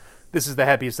because this is the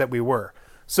happiest that we were.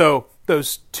 So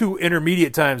those two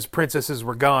intermediate times, princesses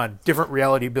were gone. Different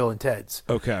reality, Bill and Ted's.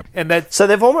 Okay. And so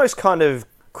they've almost kind of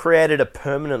created a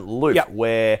permanent loop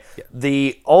where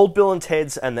the old Bill and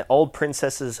Ted's and the old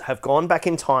princesses have gone back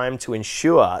in time to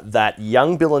ensure that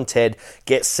young Bill and Ted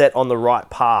get set on the right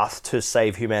path to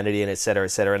save humanity and et cetera,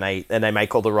 and they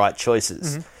make all the right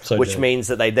choices, which means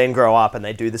that they then grow up and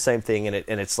they do the same thing, and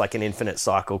it's like an infinite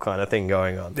cycle kind of thing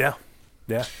going on. Yeah.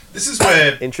 This is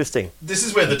where Interesting. This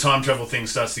is where the time travel thing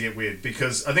starts to get weird,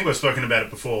 because I think we've spoken about it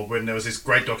before when there was this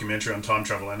great documentary on time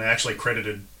travel, and they actually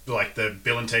credited like the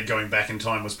Bill and Ted going back in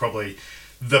time was probably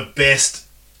the best,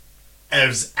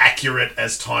 as accurate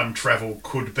as time travel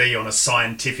could be on a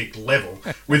scientific level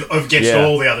against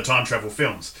all the other time travel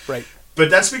films. Right. But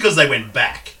that's because they went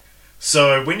back.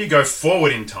 So when you go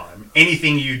forward in time,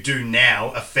 anything you do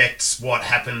now affects what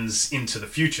happens into the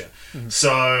future.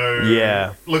 So,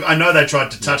 look, I know they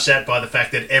tried to touch that by the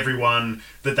fact that everyone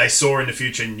that they saw in the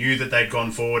future knew that they'd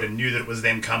gone forward and knew that it was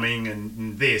them coming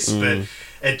and this, but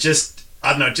it just,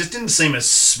 I don't know, it just didn't seem as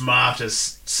smart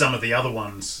as some of the other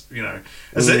ones,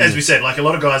 As we said, like a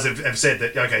lot of guys have said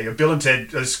that, okay, Bill and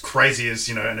Ted, as crazy as,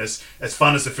 and as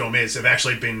fun as the film is, have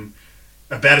actually been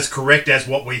about as correct as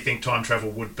what we think time travel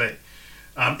would be.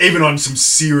 Even on some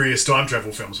serious time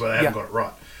travel films where they haven't got it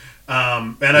right.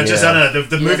 And I don't know,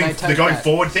 the moving, they take the going that.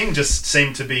 forward thing just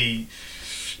seemed to be.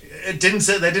 They didn't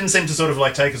seem to sort of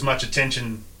like take as much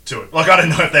attention to it. Like, I don't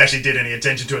know if they actually did any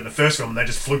attention to it in the first film and they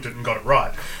just fluked it and got it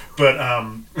right, but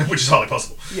which is highly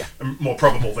possible. Yeah. More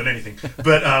probable than anything.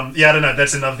 But I don't know.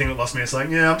 That's another thing that lost me. It's like,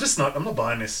 I'm not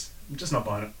buying this. I'm just not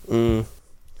buying it.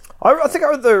 I think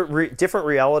the different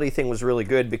reality thing was really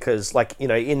good because, like,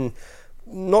 in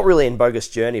not really in Bogus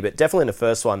Journey, but definitely in the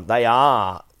first one, they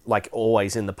are like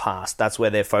always in the past. That's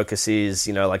where their focus is.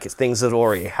 Like it's things that have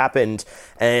already happened,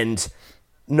 and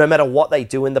no matter what they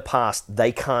do in the past,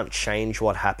 they can't change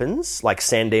what happens. Like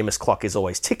San Dimas' clock is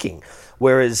always ticking.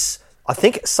 Whereas I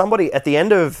think somebody at the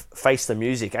end of Face the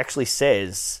Music actually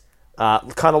says,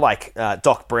 kind of like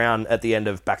Doc Brown at the end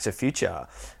of Back to the Future,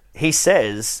 he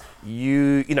says,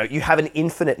 you have an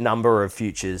infinite number of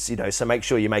futures, so make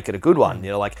sure you make it a good one.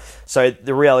 So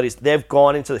the reality is they've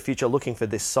gone into the future looking for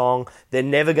this song. They're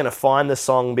never going to find the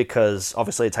song because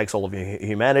obviously it takes all of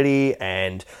humanity,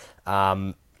 and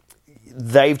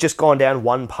they've just gone down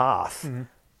one path,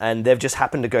 and they've just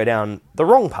happened to go down the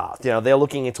wrong path. They're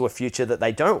looking into a future that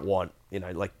they don't want.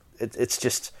 It's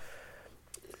just,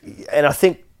 and I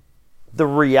think the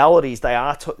realities they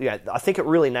are, I think it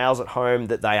really nails it home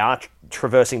that they are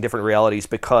traversing different realities,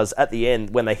 because at the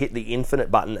end, when they hit the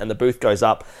infinite button and the booth goes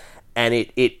up, and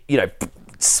it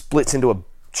splits into a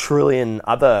trillion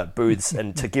other booths,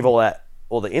 and to give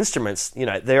all the instruments,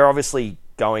 they're obviously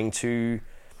going to,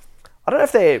 I don't know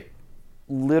if they're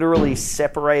literally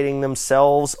separating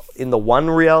themselves in the one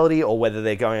reality or whether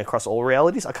they're going across all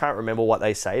realities. I can't remember what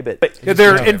they say, but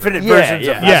there are infinite versions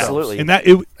of yeah, absolutely. And that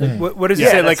What does he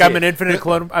say? Like, I'm it. an infinite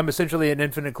clone. I'm essentially an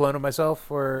infinite clone of myself,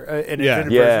 or an infinite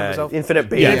version of myself. Infinite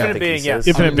being. Infinite being. Yes.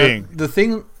 infinite being.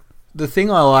 The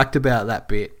thing I liked about that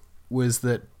bit was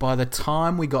that by the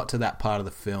time we got to that part of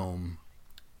the film,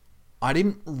 I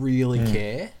didn't really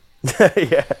care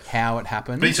how it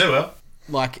happened. Me too, Al.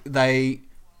 Like they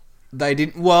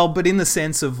didn't, well, but in the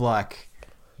sense of like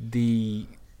it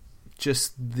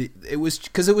was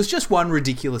because it was just one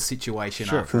ridiculous situation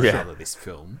after another, this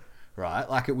film, right?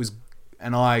 Like it was,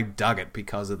 and I dug it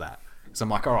because of that. So I'm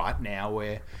like, all right, now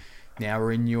we're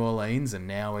in New Orleans, and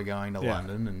now we're going to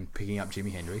London and picking up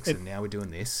Jimi Hendrix, and now we're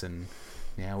doing this, and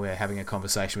now we're having a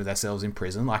conversation with ourselves in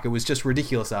prison. Like it was just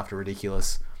ridiculous after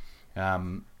ridiculous,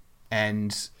 and I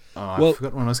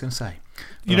forgot what I was going to say.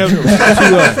 To be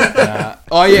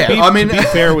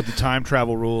fair with the time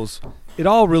travel rules, it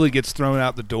all really gets thrown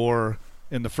out the door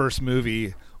in the first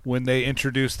movie when they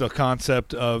introduce the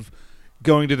concept of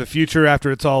going to the future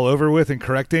after it's all over with and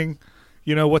correcting,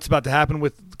 what's about to happen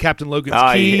with Captain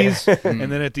Logan's keys,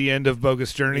 and then at the end of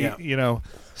Bogus Journey,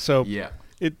 so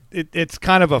it's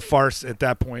kind of a farce at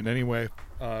that point anyway.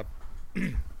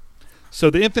 So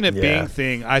the infinite being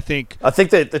thing, I think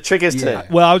that the trick is to...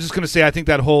 Well, I was just going to say, I think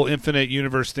that whole infinite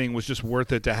universe thing was just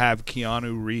worth it to have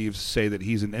Keanu Reeves say that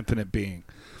he's an infinite being,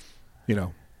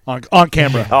 on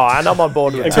camera. Oh, and I'm on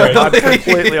board with that. I'm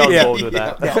completely on board with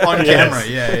that. On camera,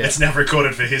 It's never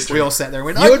recorded for history. We all sat there and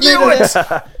went, I knew it!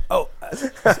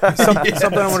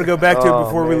 Something I want to go back to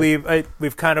before we leave.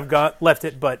 We've kind of left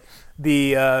it, but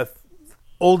the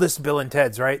oldest Bill and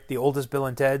Ted's, right? The oldest Bill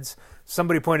and Ted's.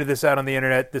 Somebody pointed this out on the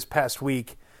internet this past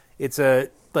week. It's a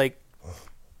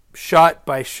shot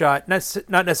by shot,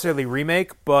 not necessarily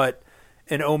remake, but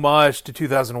an homage to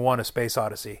 2001: A Space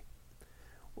Odyssey.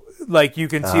 Like you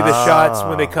can see the shots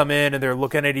when they come in and they're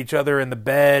looking at each other in the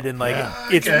bed, and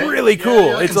it's really cool.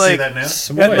 Yeah, I it's can see that now.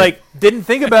 Didn't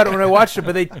think about it when I watched it,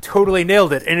 but they totally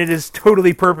nailed it, and it is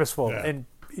totally purposeful and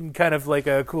kind of like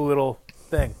a cool little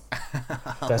thing.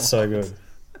 That's so good.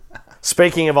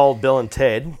 Speaking of old Bill and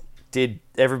Ted, did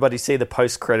everybody see the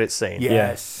post-credit scene?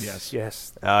 Yes.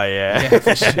 Oh, yeah. No,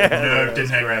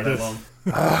 didn't hang around that long.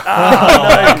 No,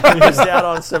 missed out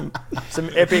on some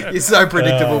epic... It's so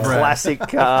predictable, Brad. Classic,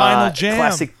 final jam.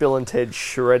 Classic Bill and Ted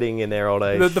shredding in their old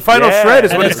age. The final shred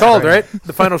is what it's called, right?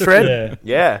 The final shred?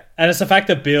 Yeah. And it's the fact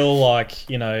that Bill,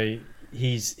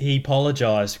 he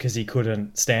apologized because he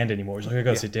couldn't stand anymore. He's like, I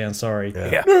got to sit down, sorry.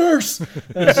 Yeah. Nurse!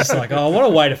 And it's just like, oh, what a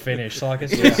way to finish. Like,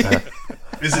 it's just...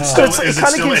 Is it still, it is it kinda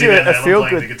still gives Eddie you Van a Halen feel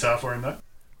playing good- the guitar for him, though?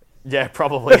 Yeah,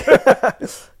 probably.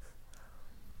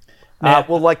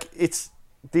 It's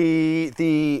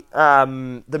the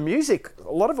music.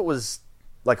 A lot of it was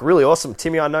really awesome.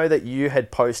 Timmy, I know that you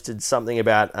had posted something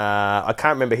about. I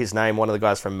can't remember his name. One of the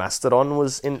guys from Mastodon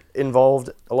was involved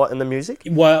a lot in the music.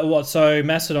 So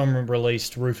Mastodon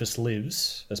released Rufus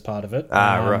Lives as part of it,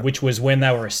 right. which was when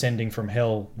they were ascending from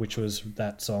hell, which was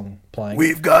that song playing.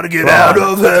 We've got to get out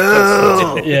of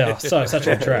hell. Yeah, so such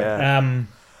a good track. Yeah.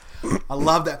 I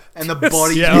love that, and the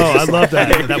body. Yeah, I love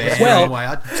that. In the That was- van Well- anyway.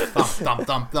 I thump,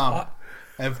 thump, thump.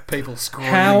 Have people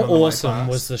screaming. How on the way awesome past.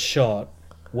 was the shot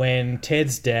when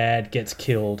Ted's dad gets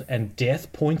killed and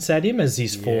Death points at him as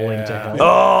he's falling to hell?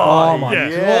 Oh my I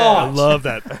god! love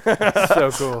that.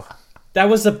 So cool. That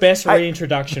was the best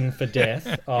reintroduction for Death.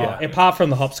 Apart from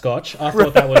the hopscotch, I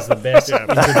thought that was the best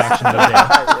introduction to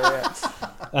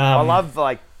Death. I love,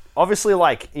 like, obviously,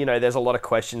 like, you know, there's a lot of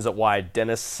questions at why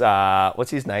Dennis, what's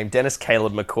his name? Dennis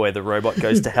Caleb McCoy, the robot,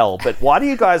 goes to hell. But why do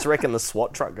you guys reckon the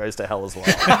SWAT truck goes to hell as well?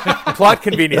 Plot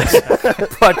convenience.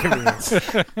 Plot convenience.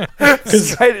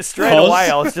 straight away,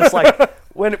 I was just like,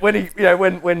 when he, you know,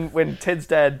 when Ted's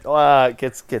dad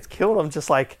gets killed, I'm just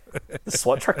like, the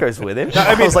SWAT truck goes with him.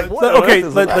 I mean, was like, what on okay, earth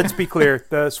is that? let's be clear.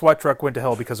 The SWAT truck went to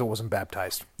hell because it wasn't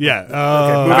baptized. Yeah. Moving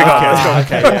on. Let's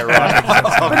go. Okay, yeah,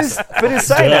 right. But in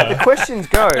saying that, the questions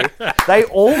go, they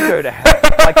all go to hell.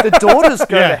 Like, the daughters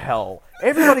go Yeah. to hell.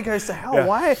 Everybody goes to hell.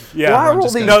 Why? Yeah. Why are all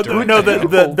just these gonna No, direct the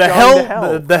people going to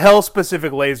hell? the hell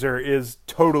specific laser is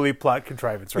totally plot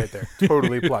contrivance right there.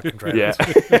 Totally plot contrivance.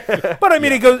 Yeah. But I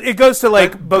mean, it goes to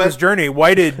like But- Bubba's Journey.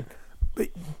 Why did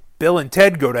Bill and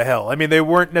Ted go to hell? I mean, they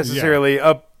weren't necessarily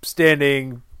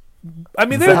upstanding. I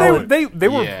mean, they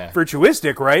were Yeah.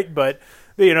 virtuistic, right? But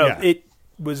you know, Yeah. it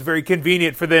was very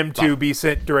convenient for them to be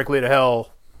sent directly to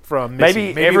hell from Maybe Missy.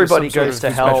 it was everybody some sort goes of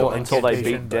to special hell until they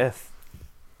incantation, beat but- death.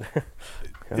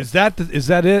 Is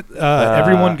that it?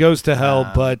 Everyone goes to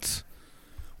hell, but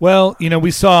well, you know,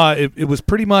 we saw it was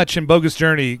pretty much in Bogus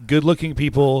Journey, good-looking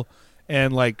people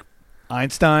and like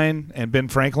Einstein and Ben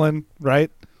Franklin, right?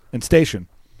 And Station.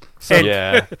 So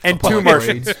Yeah. And two Apollo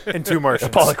Martians. And two Martians.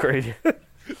 Apollo Creed.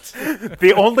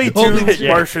 The only two Yeah.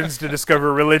 Martians to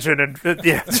discover religion, and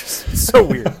yeah, it's just so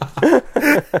weird.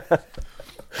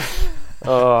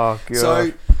 Oh, God.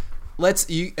 So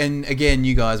and again,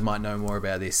 you guys might know more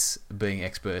about this being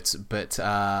experts, but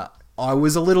I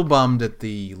was a little bummed at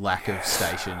the lack of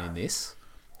Station in this,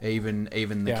 even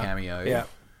the cameo.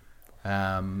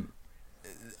 Yeah.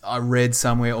 I read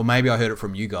somewhere, or maybe I heard it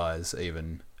from you guys,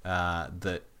 even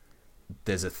that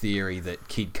there's a theory that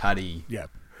Kid Cudi yeah,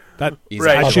 that is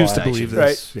Right. I actually choose to Station. believe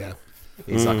this. Yeah,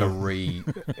 It's like a re.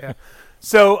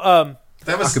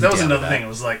 That was come that was down to another that. thing. It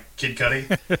was like Kid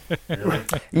Cudi. Really?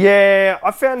 Yeah, I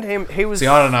found him. He was. See,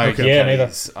 I don't know. Kid Yeah,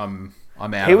 Cudi's, I'm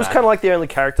out. He of was that. kind of like the only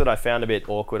character that I found a bit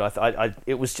awkward.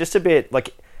 It was just a bit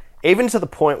like, even to the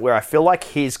point where I feel like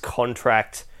his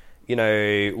contract, you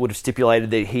know, would have stipulated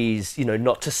that he's, you know,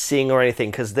 not to sing or anything,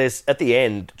 because there's at the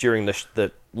end during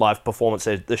the live performance,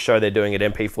 the show they're doing at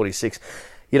MP46,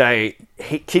 you know,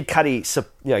 Kid Cudi,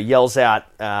 you know, yells out,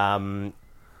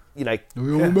 you know,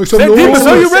 So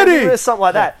you ready? something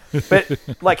like that. But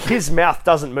like, his mouth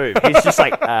doesn't move. He's just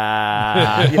like,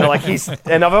 you know, like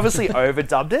and I've obviously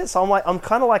overdubbed it. So I'm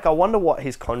kind of like, I wonder what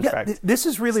his contract This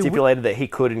is really stipulated that he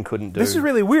could and couldn't do. This is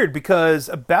really weird because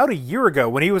about a year ago,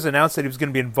 when he was announced that he was going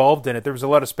to be involved in it, there was a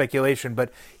lot of speculation. But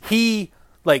he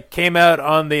like came out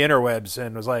on the interwebs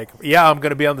and was like, "Yeah, I'm going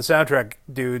to be on the soundtrack,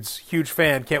 dudes. Huge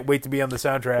fan. Can't wait to be on the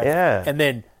soundtrack." Yeah. And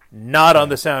then not on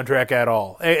the soundtrack at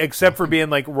all, except for being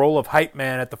like role of hype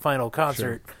man at the final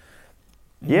concert.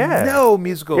 Yeah. No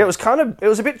musical. Yeah, it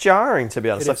was a bit jarring, to be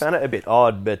honest. I found it a bit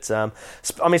odd, but I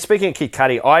mean, speaking of Kid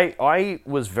Cudi, I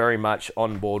was very much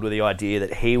on board with the idea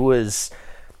that he was.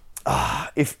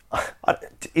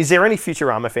 Is there any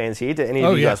Futurama fans here? Do any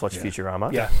of you guys watch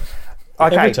Futurama? Yeah.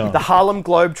 Every Okay, time. the Harlem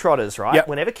Globetrotters, right? Yep.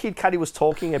 Whenever Kid Cudi was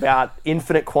talking about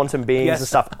infinite quantum beings Yes. and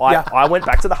stuff, Yeah. I went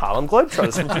back to the Harlem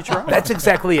Globetrotters from Futurama. That's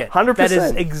exactly it. 100%. That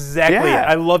is exactly Yeah. it.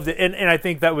 I loved it, and I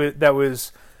think that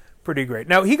was pretty great.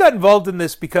 Now he got involved in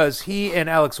this because he and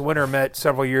Alex Winter met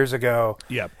several years ago.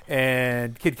 Yep.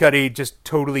 And Kid Cudi just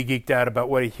totally geeked out about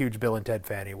what a huge Bill and Ted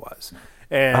fan he was.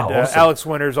 And awesome. Alex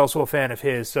Winter is also a fan of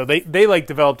his, so they like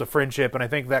developed a friendship, and I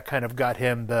think that kind of got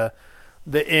him the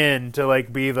in to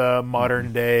like be the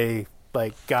modern day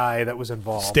like guy that was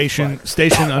involved. Station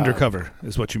undercover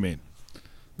is what you mean.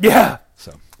 Yeah.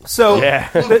 So yeah.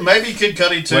 Look, maybe Kid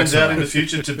Cudi turns Works out for in me. the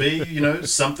future to be, you know,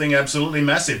 something absolutely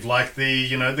massive, like the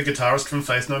guitarist from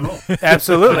Faith No More.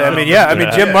 absolutely. I mean,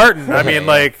 Jim Martin. I mean,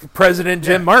 like President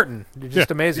Jim Martin. Just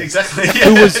amazing. Exactly.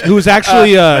 Yeah. Who was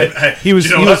actually Hey, he was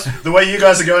you know he what? was The way you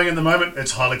guys are going in the moment,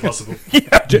 it's highly possible.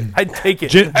 I'd take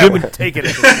it. Jim- I would take it.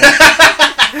 At this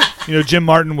point. you know Jim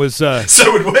Martin was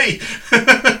So would we.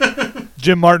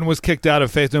 Jim Martin was kicked out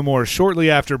of Faith No More shortly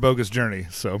after Bogus Journey,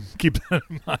 so keep that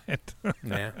in mind.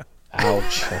 Yeah.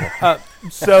 Ouch.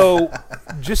 So,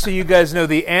 just so you guys know,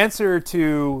 the answer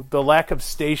to the lack of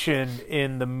Station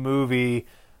in the movie,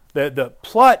 the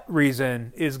plot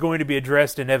reason is going to be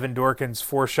addressed in Evan Dorkin's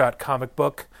 4-shot comic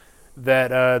book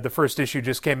that the first issue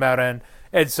just came out on.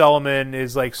 Ed Solomon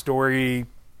is like story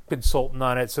consultant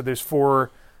on it. So there's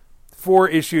four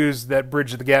issues that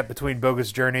bridge the gap between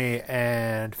Bogus Journey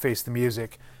and Face the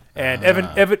Music. And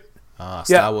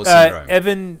Star Wars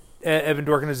Syndrome. Evan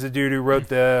Dorkin is the dude who wrote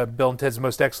the Bill and Ted's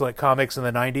Most Excellent Comics in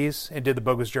the 90s and did the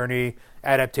Bogus Journey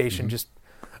adaptation. Just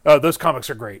those comics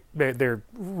are great. They're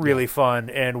really fun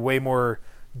and way more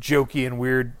jokey and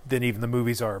weird than even the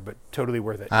movies are, but totally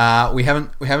worth it. We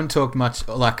haven't talked much.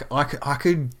 Like I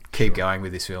could keep going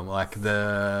with this film. Like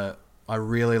I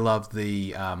really loved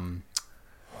the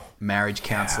marriage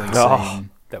counseling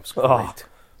scene. That was great.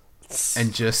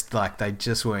 And just like they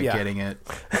just weren't getting it.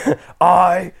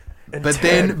 But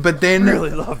then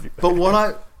really love you.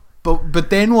 But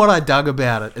then what I dug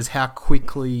about it is how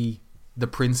quickly the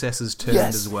princesses turned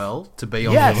as well to be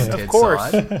on Bill and Ted's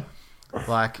side.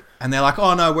 Like, and they're like,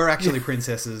 oh no, we're actually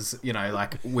princesses. You know,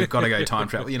 like we've got to go time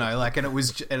travel. You know, like, and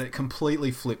it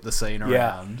completely flipped the scene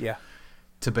around. Yeah.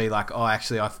 To be like, oh,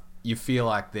 actually, you feel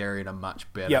like they're in a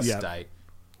much better state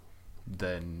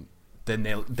than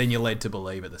you're led to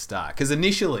believe at the start. Because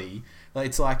initially,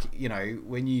 it's like, you know,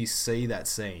 when you see that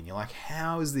scene, you're like,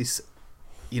 how is this?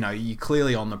 You know, you're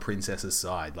clearly on the princess's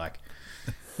side. Like,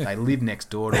 they live next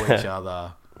door to each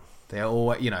other. They're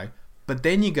always, you know. But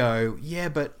then you go, yeah,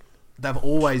 but they've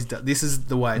always done. This is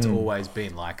the way it's always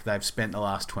been. Like, they've spent the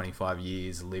last 25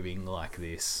 years living like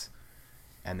this,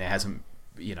 and there hasn't,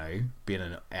 you know, been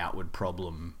an outward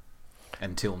problem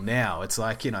until now. It's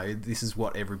like, you know, this is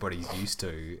what everybody's used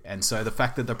to, and so the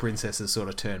fact that the princesses sort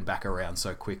of turn back around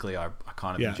so quickly, I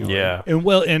kind of enjoy. Yeah,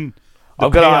 and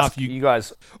I'm going to ask you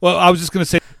guys. Well, I was just going to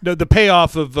say the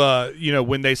payoff of you know,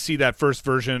 when they see that first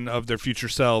version of their future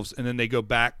selves, and then they go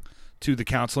back to the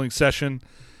counseling session.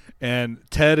 And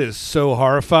Ted is so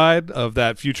horrified of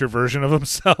that future version of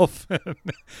himself,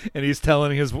 and he's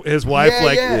telling his wife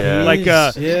I'm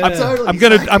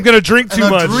gonna drink too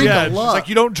much. Drink yeah, a she's lot. like,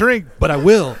 you don't drink, but I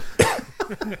will.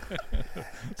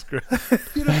 It's great. And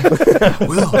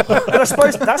I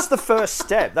suppose that's the first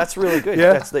step. That's really good.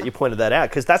 That's that you pointed that out,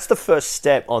 because that's the first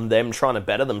step on them trying to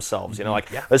better themselves. You know, like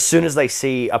as soon as they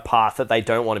see a path that they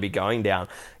don't want to be going down,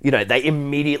 you know, they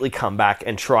immediately come back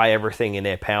and try everything in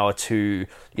their power to,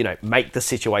 you know, make the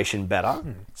situation better.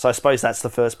 So I suppose that's the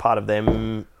first part of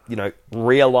them, you know,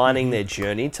 realigning their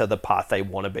journey to the path they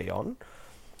want to be on.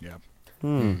 Yeah,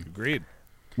 agreed.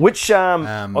 Which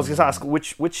I was going to ask,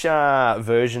 which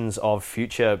versions of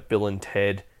future Bill and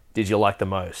Ted did you like the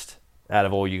most out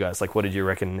of all you guys? Like, what did you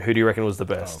reckon? Who do you reckon was the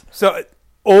best? So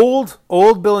old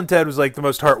Bill and Ted was like the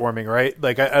most heartwarming, right?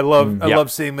 Like I love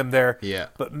seeing them there. Yeah.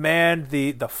 But man,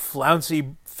 the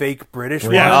flouncy fake British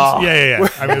ones. Yeah.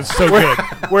 I mean, it's so good.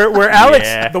 Where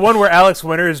Alex, the one where Alex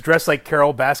Winter is dressed like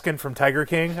Carol Baskin from Tiger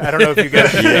King. I don't know if you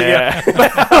guys.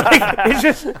 But, like,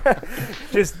 it's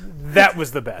just that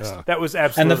was the best. That was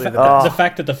absolutely and the best. the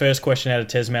fact that the first question out of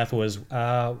Ted's mouth was,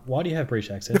 why do you have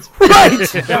British accents?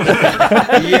 Right.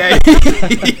 Yeah.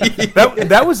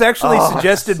 that was actually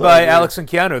suggested by Alex and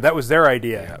Keanu. That was their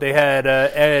idea. Yeah. They had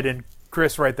Ed and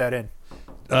Chris write that in.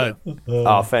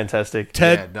 Fantastic.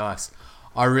 Ted, yeah, nice.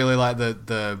 I really like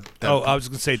the I was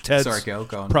going to say Ted's go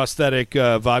on. prosthetic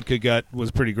vodka gut was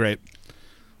pretty great.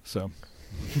 So.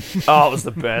 Oh, it was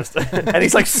the best. And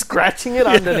he's like scratching it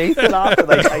underneath it after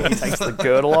he takes the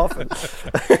girdle off.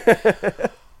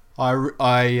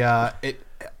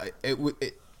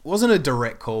 It wasn't a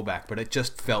direct callback, but it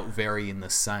just felt very in the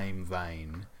same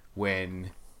vein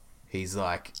when he's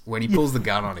like, when he pulls the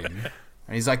gun on him.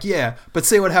 And he's like, yeah, but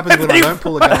see what happens when I don't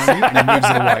pull the gun on you? And he moves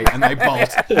it away, and they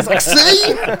bolt. It's like,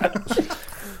 see?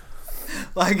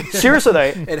 Like, seriously,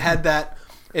 though. It had that,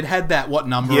 what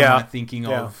number am I thinking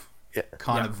of?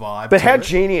 Kind of vibe. But how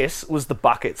genius was the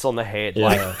buckets on the head?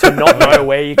 Like, to not know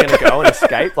where you're going to go and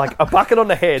escape. Like, a bucket on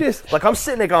the head. Like, I'm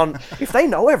sitting there going, if they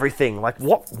know everything, like,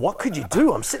 what could you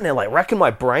do? I'm sitting there, like, racking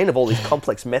my brain of all these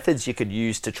complex methods you could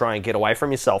use to try and get away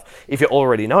from yourself if you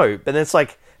already know. But then it's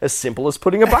like as simple as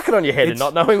putting a bucket on your head and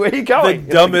not knowing where you're going.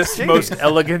 The dumbest, most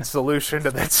elegant solution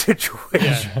to that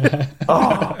situation.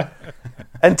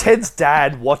 And Ted's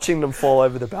dad watching them fall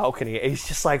over the balcony, he's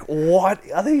just like, what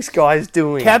are these guys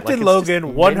doing? Captain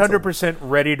Logan, 100%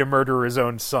 ready to murder his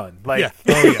own son. Like,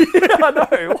 I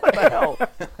know, what the hell?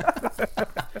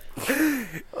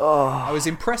 I was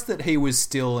impressed that he was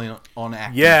still on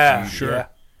active duty. Sure. Yeah.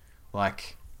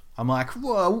 Like, I'm like,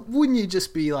 well, wouldn't you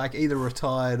just be like either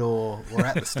retired or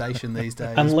at the station these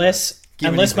days? Unless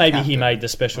maybe he captain, made the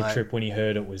special like, trip when he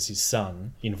heard it was his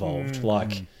son involved.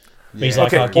 He's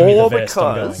like, I'll give me the vest,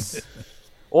 I'm going.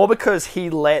 or because he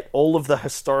let all of the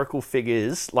historical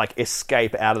figures like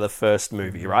escape out of the first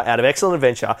movie, right? Out of Excellent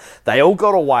Adventure, they all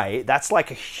got away. That's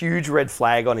like a huge red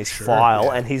flag on his file,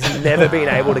 and he's never been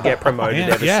able to get promoted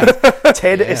ever since.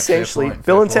 Ted essentially,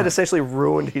 Bill and Ted essentially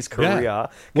ruined his career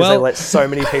because they let so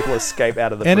many people escape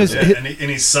out of the and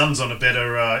his son's on a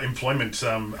better employment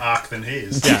arc than he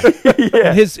is.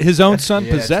 And his own son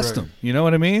possessed him. You know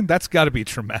what I mean? That's got to be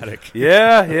traumatic.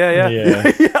 Yeah.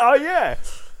 Oh yeah.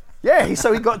 Yeah,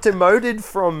 so he got demoted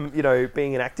from,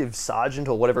 being an active sergeant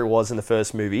or whatever it was in the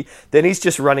first movie. Then he's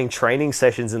just running training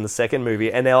sessions in the second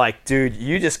movie, and they're like, dude,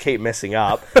 you just keep messing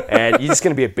up, and you're just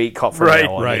going to be a beat cop from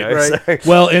now on. Right. So,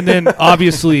 well, and then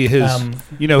obviously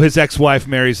his ex-wife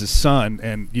marries his son,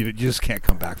 and you just can't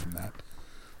come back from that.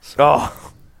 So.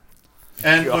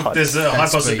 And look, there's a high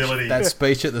possibility. That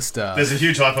speech at the start. There's a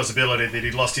huge high possibility that he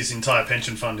lost his entire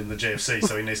pension fund in the GFC,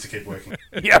 so he needs to keep working.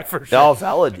 Yeah, for sure. Oh,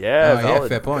 valid. Yeah, valid. Yeah,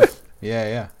 fair point.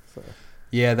 Yeah.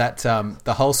 Yeah, that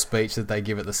the whole speech that they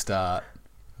give at the start,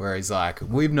 where he's like,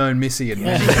 "We've known Missy in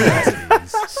many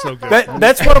capacities." So good.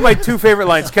 That's one of my two favorite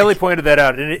lines. Kelly pointed that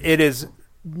out, and it is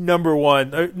number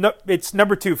one. It's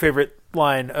number two favorite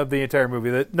line of the entire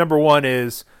movie. The number one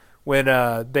is when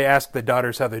they ask the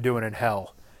daughters how they're doing in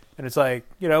hell. And it's like,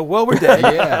 well, we're dead.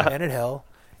 And in hell.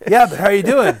 Yeah, but how are you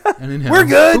doing? And in hell. We're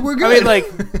good. We're good. I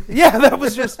mean, that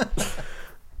was just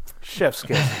chef's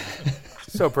kiss.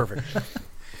 So perfect.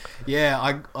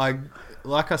 Yeah, I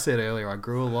like I said earlier, I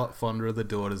grew a lot fonder of the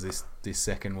daughters this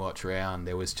second watch round.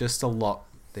 There was just a lot.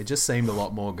 There just seemed a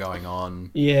lot more going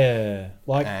on. Yeah,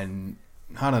 and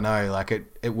I don't know,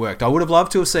 it worked. I would have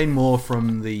loved to have seen more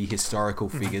from the historical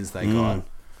figures they got,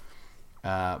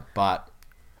 but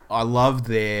I loved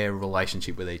their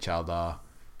relationship with each other,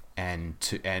 and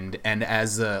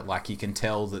as you can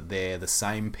tell that they're the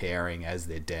same pairing as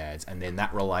their dads, and then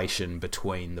that relation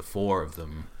between the four of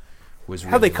them was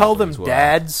really how they call them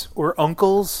dads or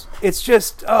uncles. It's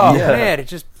just man, it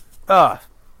just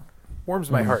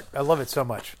warms my heart. I love it so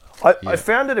much. I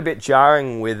found it a bit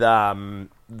jarring with the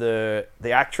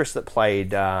actress that played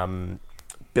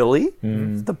Billy.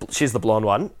 She's the blonde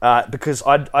one, because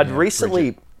I'd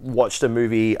recently watched a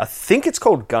movie. I think it's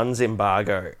called Guns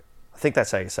Embargo. I think that's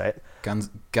how you say it.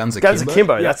 Guns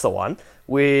Akimbo. That's the one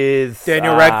with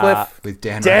Daniel Radcliffe. With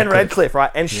Dan Radcliffe, right?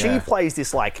 And she plays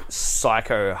this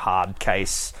psycho hard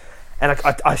case, and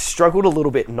I struggled a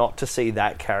little bit not to see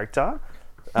that character.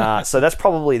 So that's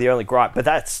probably the only gripe. But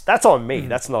that's on me.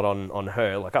 That's not on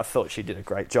her. I thought she did a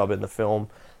great job in the film.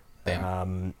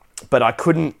 But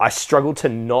I struggled to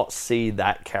not see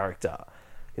that character.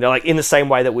 In the same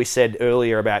way that we said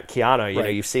earlier about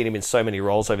Keanu, you've seen him in so many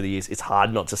roles over the years. It's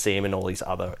hard not to see him in all these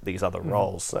other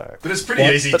roles. So, but it's pretty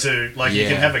easy to you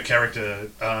can have a character.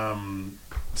 Dan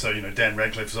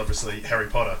Radcliffe is obviously Harry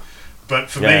Potter, but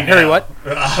for me, Harry what?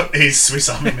 He's Swiss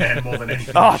Army Man more than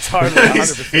anything. Oh, totally.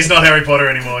 he's not Harry Potter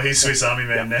anymore. He's Swiss Army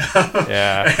Man now.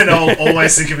 Yeah, and I'll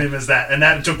always think of him as that. And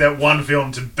that took that one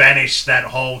film to banish that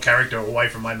whole character away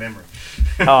from my memory.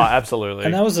 Oh, absolutely.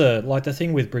 And that was the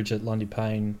thing with Bridget Lundy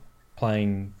Payne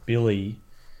playing Billy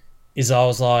is I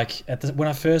was like, when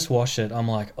I first watched it, I'm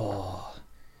like,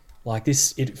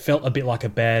 this, it felt a bit like a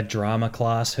bad drama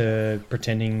class, her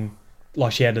pretending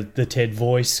like she had the Ted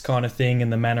voice kind of thing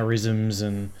and the mannerisms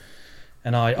and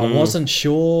I wasn't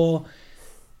sure,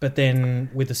 but then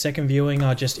with the second viewing,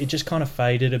 it just kind of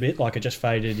faded a bit, it just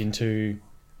faded into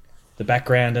the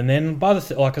background, and then by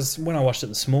cause when I watched it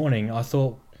this morning, I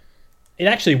thought, It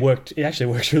actually worked. It actually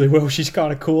works really well. She's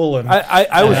kind of cool, and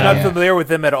I was not familiar with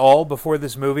them at all before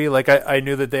this movie. I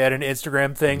knew that they had an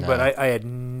Instagram thing, but I had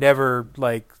never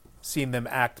seen them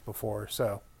act before.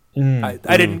 So I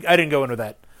didn't go into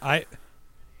that. I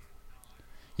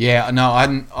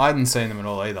hadn't seen them at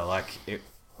all either.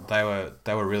 They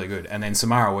were really good. And then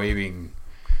Samara Weaving,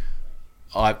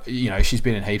 she's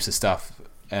been in heaps of stuff,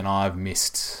 and I've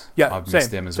missed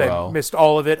them as well. Missed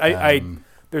all of it.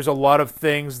 There's a lot of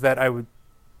things that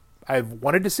I've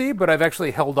wanted to see, but I've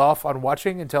actually held off on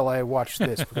watching until I watched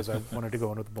this because I wanted to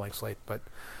go in with a blank slate. But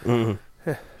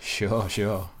sure,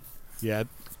 yeah.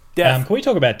 Can we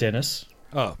talk about Dennis?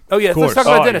 Oh yeah, let's talk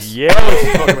about Dennis. Yeah,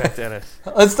 let's talk about Dennis.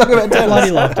 Let's talk about Dennis.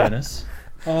 Bloody love Dennis.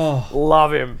 Oh,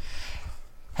 love him.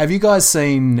 Have you guys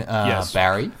seen Yes.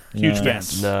 Barry? Huge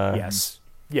fans. No.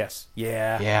 Yes.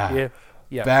 Yeah.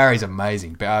 Barry's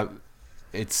amazing. I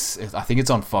think it's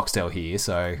on Foxtel here,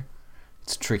 so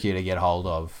it's trickier to get hold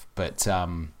of. But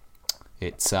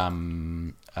it's I've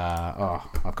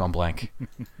gone blank.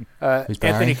 Who's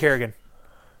Barry? Anthony Carrigan.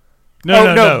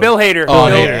 No. Bill Hader. Oh,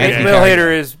 Bill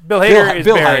Hader is Barry.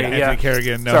 Bill Yeah. Hader. Anthony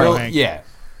Carrigan. No, Bill, Hank. yeah.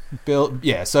 Bill.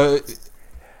 Yeah. So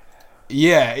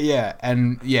Yeah.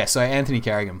 And yeah, so Anthony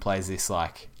Carrigan plays this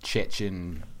like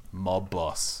Chechen mob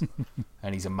boss,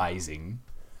 and he's amazing.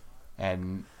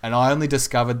 And I only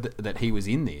discovered that he was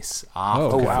in this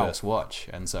after the first watch,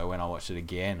 and so when I watched it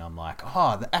again, I'm like,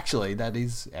 actually, that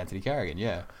is Anthony Carrigan,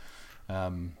 yeah.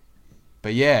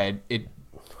 But yeah,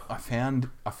 I found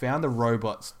the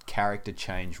robot's character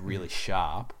change really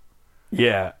sharp.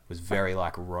 Yeah, it was very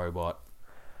like a robot,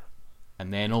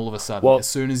 and then all of a sudden, as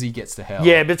soon as he gets to hell,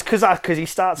 yeah, but it's because he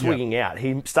starts wigging out.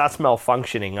 He starts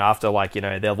malfunctioning after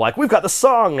they're like, we've got the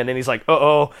song, and then he's like,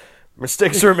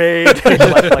 mistakes were made.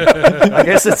 I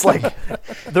guess it's like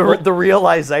the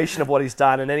realization of what he's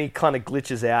done, and then he kind of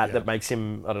glitches out. That makes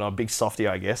him, I don't know, a big softy,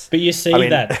 I guess. But you see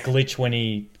that glitch when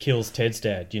he kills Ted's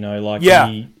dad.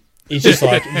 He's just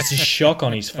like, it's a shock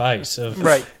on his face of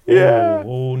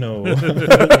oh no,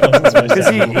 because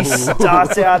he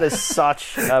starts out as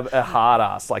such a hard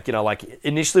ass. Like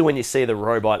initially when you see the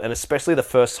robot, and especially the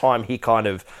first time he kind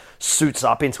of suits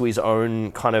up into his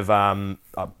own kind of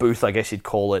booth, I guess you'd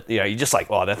call it. You're just like,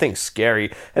 that thing's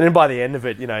scary. And then by the end of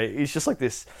it, he's just like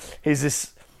this. He's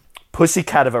this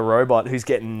pussycat of a robot who's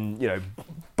getting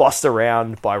bossed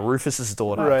around by Rufus's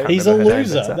daughter. Right. He's a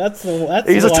loser. That's why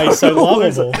he's so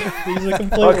lovable. He's a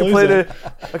complete loser.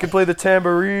 I can play the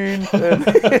tambourine. And,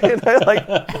 and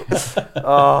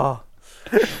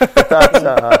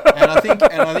I think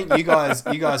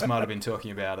you guys might have been talking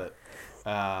about it,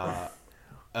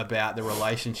 about the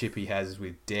relationship he has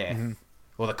with Death,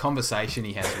 or the conversation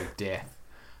he has with Death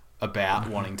about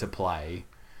wanting to play,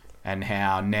 and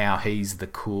how now he's the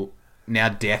cool. Now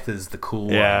Death is the cool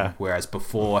one, whereas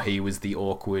before he was the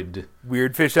awkward,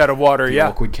 weird fish out of water.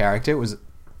 Awkward character. It was.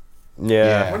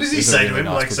 What does he say to him?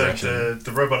 Nice so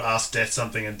the robot asks Death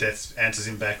something, and Death answers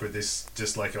him back with this,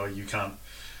 just like, you can't.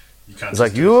 It's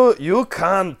like you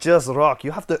can't just rock.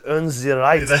 You have to earn the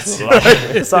right. To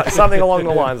rock. Something along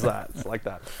the lines of that. It's like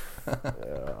that.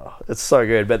 It's so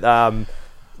good, but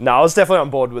no, I was definitely on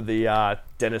board with the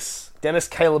Dennis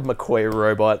Caleb McCoy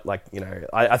robot.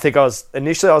 I think I was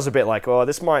a bit like,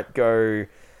 this might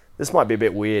be a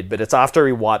bit weird, but it's after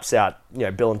he wipes out,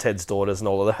 Bill and Ted's daughters and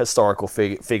all of the historical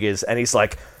figures, and he's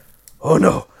like, oh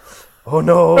no.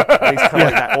 And he's kind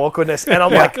of like that awkwardness, and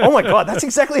I'm like, oh my god, that's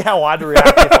exactly how I'd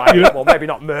react if I, maybe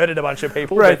not murdered a bunch of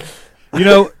people, right?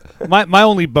 But... my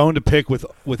only bone to pick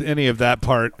with any of that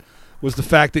part was the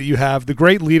fact that you have the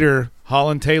great leader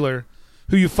Holland Taylor,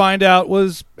 who you find out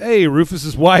was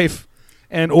Rufus's wife,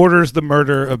 and orders the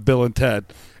murder of Bill and Ted,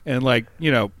 and where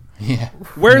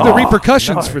are the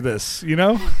repercussions for this?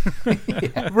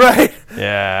 Right?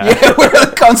 Yeah. Where are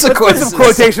the consequences? Some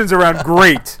quotations around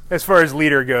great as far as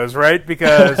leader goes, right?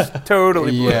 Because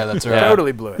totally blew it. Yeah, that's right.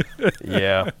 Totally blew it.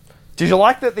 Yeah. Did you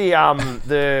like that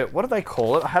the what do they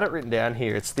call it? I had it written down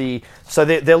here. It's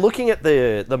they're looking at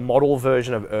the model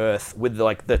version of Earth with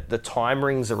the time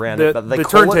rings around it, but they the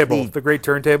call turntable, it the great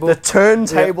turntable, the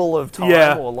turntable of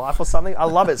time or life or something. I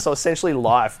love it. So essentially,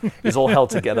 life is all held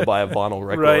together by a vinyl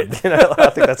record. Right. I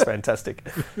think that's fantastic.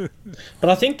 But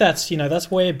I think that's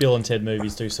where Bill and Ted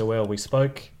movies do so well. We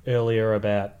spoke earlier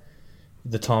about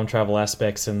the time travel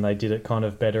aspects, and they did it kind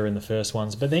of better in the first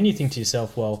ones. But then you think to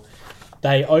yourself, well,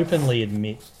 they openly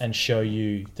admit and show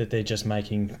you that they're just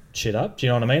making shit up. Do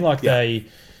you know what I mean?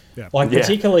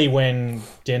 Particularly when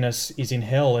Dennis is in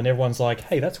hell and everyone's like,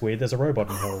 hey, that's weird, there's a robot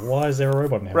in hell. Why is there a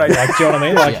robot in hell? Right. Do you know what I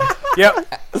mean?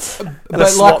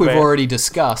 But like we've already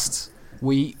discussed,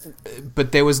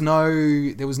 but there was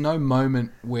no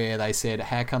moment where they said,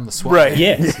 how come the SWAT right.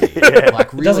 is here?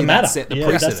 Like, really, it doesn't matter. Set the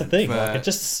precedent that's the thing. For,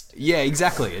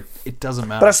 exactly. It doesn't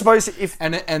matter. But I suppose if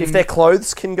their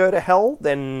clothes can go to hell,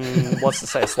 then what's to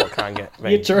say SWAT can't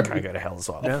can't go to hell as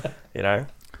well? Yeah.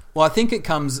 Well, I think it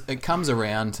comes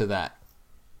around to that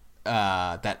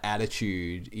that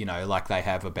attitude, like they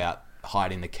have about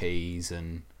hiding the keys,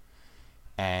 and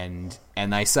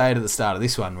they say it at the start of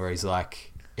this one where he's like,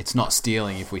 it's not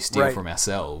stealing if we steal from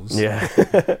ourselves. Yeah.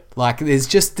 Like there's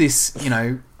just this,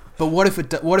 but what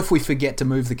if we forget to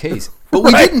move the keys? But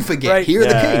we didn't forget. Right. Here are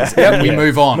the keys. And we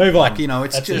move on. Move on. Like,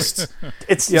 it's just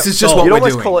this is just what you'd we're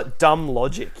almost doing. call it dumb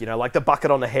logic, like the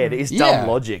bucket on the head is dumb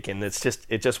logic, and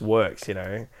it just works,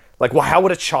 Like, well, how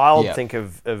would a child think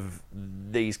of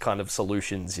these kind of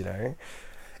solutions,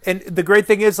 And the great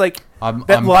thing is, that I'm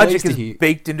logic pleased is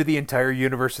baked into the entire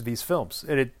universe of these films,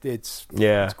 and it's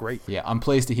great. Yeah, I'm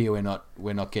pleased to hear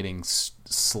we're not getting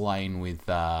slain with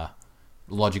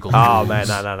logical. Oh man,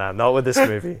 no, not with this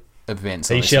movie. Events.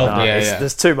 There's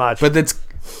too much.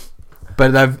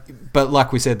 But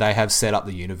like we said, they have set up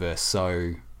the universe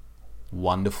so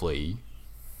wonderfully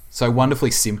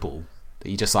simple that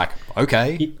you're just like,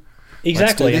 okay.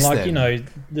 Exactly, Let's do and this like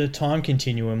then. the time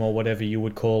continuum or whatever you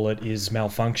would call it is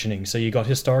malfunctioning. So you got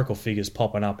historical figures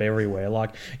popping up everywhere.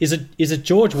 Like, is it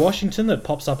George Washington that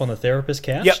pops up on the therapist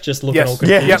couch, Yep. just looking all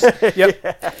Yes. confused?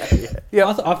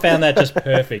 Yep. I found that just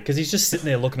perfect because he's just sitting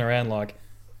there looking around like.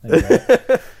 Anyway.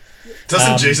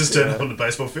 Doesn't Jesus turn up on the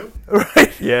baseball field?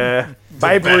 Yeah.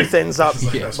 Babe bang. Ruth ends up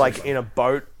Yeah. like in a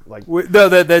boat. Like No,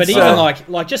 that's But even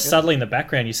like just subtly in the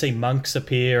background, you see monks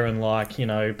appear and like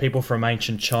people from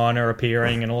ancient China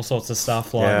appearing and all sorts of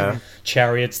stuff like Yeah.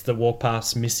 chariots that walk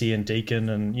past Missy and Deacon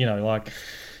and like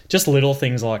just little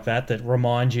things like that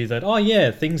remind you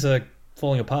that things are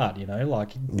falling apart. Like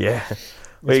yeah.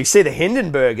 Well, you see the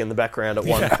Hindenburg in the background at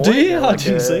one point. Do you? I Like,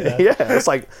 didn't see that. Yeah, I was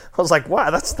like, wow,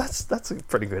 that's a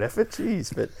pretty good effort.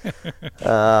 Jeez, but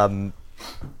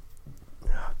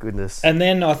goodness. And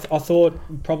then I thought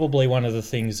probably one of the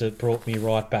things that brought me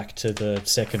right back to the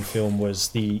second film was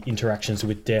the interactions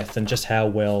with death and just how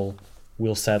well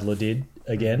Will Sadler did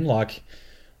again. Like,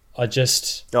 I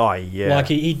just... Oh, yeah. Like,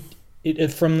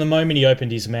 it from the moment he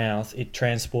opened his mouth, it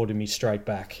transported me straight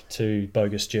back to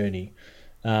Bogus Journey.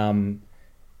 And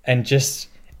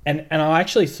I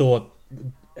actually thought...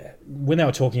 when they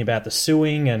were talking about the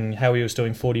suing and how he was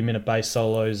doing 40-minute bass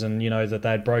solos and, that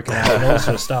they'd broken out and all that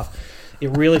sort of stuff, it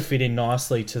really fit in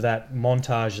nicely to that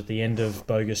montage at the end of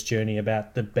Bogus Journey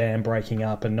about the band breaking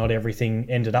up and not everything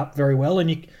ended up very well.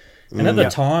 And at the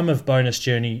time of Bonus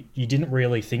Journey, you didn't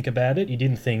really think about it. You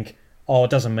didn't think, it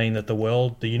doesn't mean that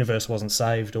the universe wasn't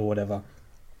saved or whatever.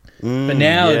 But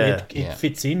now it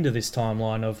fits into this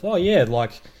timeline of,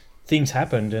 like things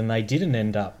happened and they didn't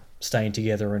end up staying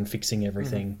together and fixing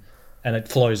everything, and it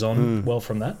flows on well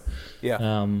from that.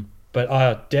 Yeah.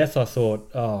 But Death, I thought,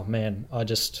 oh man,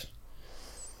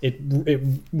 it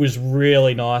was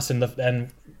really nice, and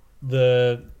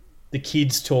the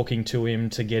kids talking to him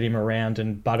to get him around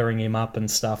and buttering him up and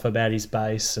stuff about his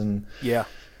bass and Yeah.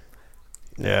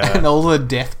 And all the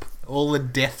death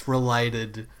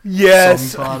related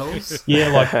Yes. song titles. yeah,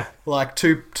 like Like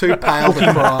too pale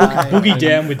to cry. Boogie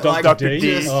Down with Dr. Like, D.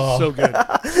 just So good.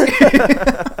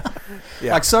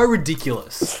 Like so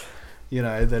ridiculous,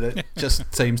 that it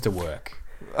just seems to work.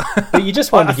 But you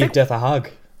just wanted to give Death a hug,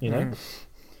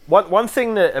 One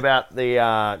thing about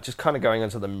the just kind of going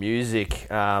into the music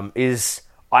is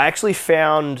I actually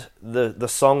found the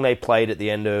song they played at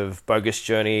the end of Bogus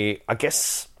Journey, I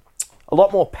guess, a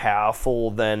lot more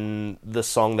powerful than the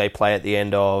song they play at the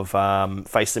end of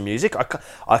Face the Music.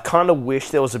 I kind of wish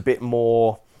there was a bit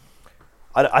more.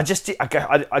 I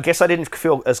guess I didn't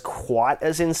feel as quite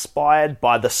as inspired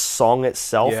by the song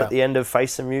itself at the end of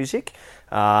Face the Music.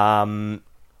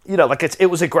 Like it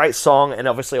was a great song, and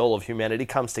obviously all of humanity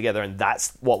comes together, and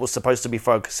that's what was supposed to be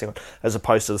focusing on, as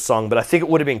opposed to the song. But I think it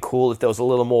would have been cool if there was a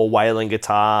little more wailing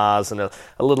guitars and a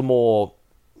little more.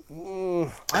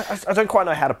 I don't quite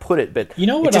know how to put it, but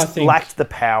what it just I think lacked the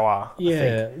power.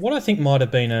 Yeah, what I think might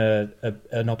have been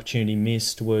an opportunity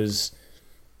missed was,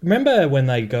 remember when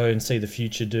they go and see the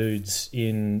future dudes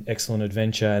in Excellent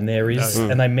Adventure, and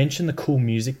and they mention the cool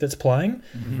music that's playing.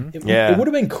 It would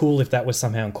have been cool if that was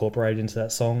somehow incorporated into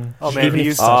that song. Oh man, even he if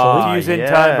used subtly. Fuse in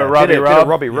Time, but Robbie Rob.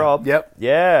 Robbie Rob. Yep.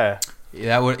 Yeah.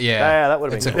 That would that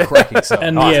would have it's been a cracking song.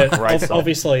 And it's a great song.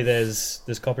 obviously there's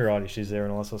copyright issues there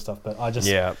and all that sort of stuff. But I just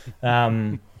like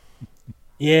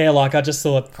I just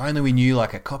thought. If only we knew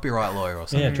like a copyright lawyer or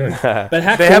something. Yeah, true. But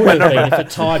how They cool have would it my have been if it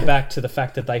tied back to the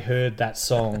fact that they heard that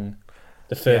song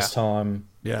the first time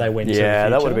they went to the future? Yeah,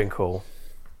 that would have been cool.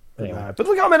 Anyway. But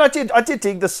look, I mean, I did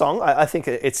dig the song. I think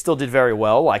it still did very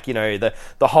well. Like, the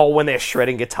whole when they're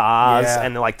shredding guitars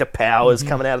and like the power's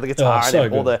coming out of the guitar, so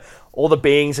and good. all the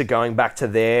beings are going back to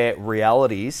their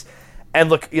realities. And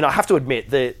look, I have to admit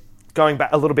that going back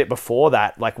a little bit before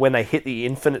that, like when they hit the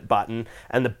infinite button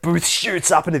and the booth shoots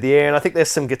up into the air, and I think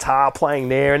there's some guitar playing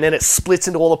there, and then it splits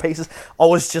into all the pieces. I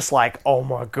was just like, oh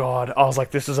my god! I was like,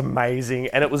 this is amazing,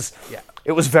 and it was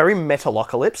very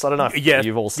Metalocalypse. I don't know if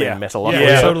you've all seen Metalocalypse.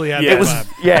 Yeah, totally had that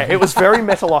vibe. It was very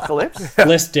Metalocalypse.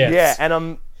 Less deaths. And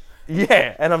I'm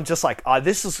just like,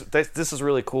 this is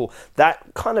really cool. That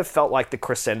kind of felt like the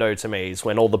crescendo to me, is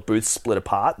when all the booths split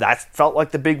apart. That felt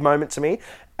like the big moment to me,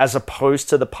 as opposed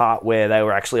to the part where they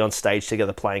were actually on stage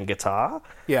together playing guitar.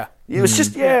 Yeah. It was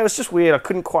just it was just weird. I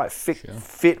couldn't quite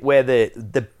fit where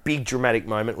the big dramatic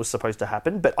moment was supposed to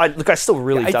happen. But I still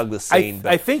really dug the scene.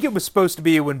 I think it was supposed to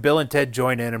be when Bill and Ted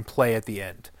join in and play at the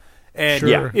end. And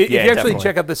Sure. if you actually definitely.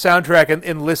 check out the soundtrack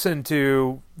and listen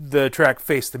to the track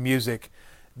Face the Music,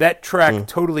 that track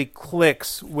totally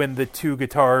clicks when the two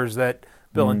guitars that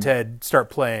Bill and Ted start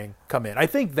playing come in. I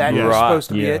think that is supposed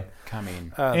to be it. Come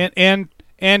in.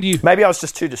 And you maybe I was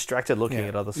just too distracted looking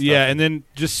at other stuff. and then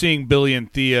just seeing Billy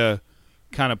and Thea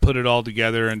kind of put it all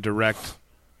together and direct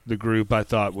the group, I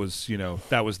thought was,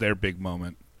 that was their big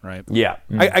moment, right? Yeah.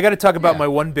 I got to talk about my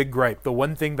one big gripe. The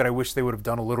one thing that I wish they would have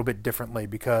done a little bit differently,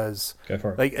 because Go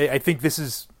for it. like I think this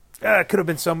is could have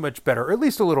been so much better, or at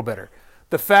least a little better.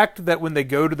 The fact that when they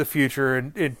go to the future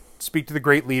and speak to the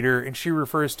great leader, and she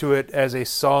refers to it as a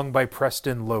song by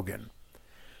Preston Logan.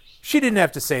 She didn't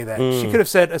have to say that. She could have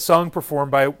said a song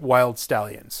performed by Wild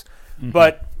Stallions.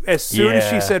 But as soon as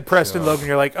she said Preston Logan,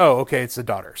 you're like, oh, okay, it's the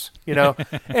Daughters,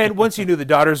 And once you knew the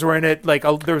Daughters were in it, like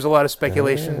there was a lot of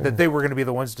speculation that they were going to be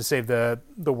the ones to save the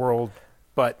world.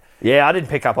 But yeah, I didn't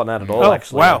pick up on that at all.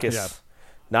 Actually, wow.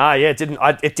 It didn't.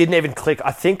 It didn't even click.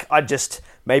 I think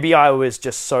maybe I was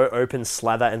just so open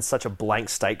slather and such a blank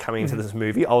state coming into this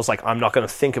movie. I was like, I'm not going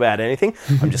to think about anything.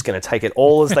 I'm just going to take it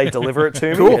all as they deliver it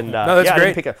to me. And, no, that's great. I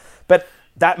didn't pick up. But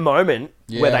that moment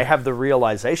where they have the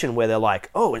realization where they're like,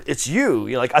 oh, it's you.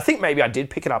 You're like, I think maybe I did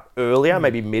pick it up earlier,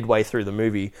 maybe midway through the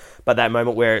movie. But that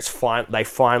moment where it's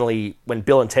when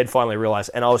Bill and Ted finally realize,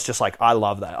 and I was just like, I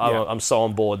love that. I'm so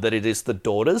on board that it is the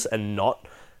Daughters and not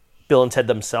Bill and Ted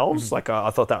themselves. Like I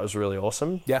thought that was really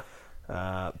awesome. Yeah.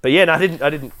 But yeah, no, I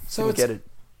didn't get it.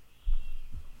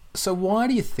 So why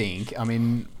do you think? I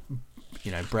mean,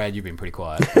 Brad, you've been pretty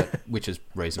quiet, which is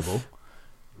reasonable.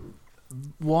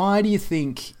 Why do you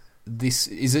think this?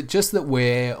 Is it just that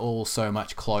we're all so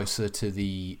much closer to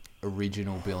the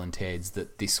original Bill and Ted's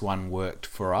that this one worked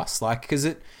for us? Like, because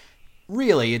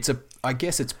I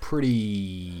guess it's a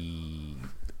pretty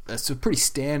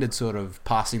standard sort of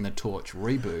passing the torch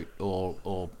reboot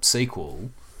or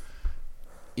sequel.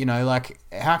 Like,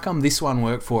 how come this one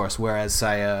worked for us, whereas,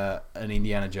 say, an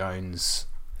Indiana Jones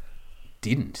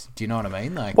didn't? Do you know what I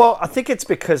mean? Like, well, I think it's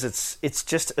because it's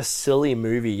just a silly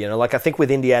movie. Like I think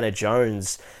with Indiana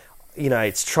Jones,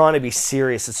 it's trying to be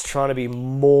serious. It's trying to be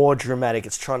more dramatic.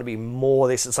 It's trying to be more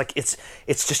this. It's like it's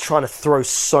just trying to throw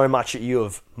so much at you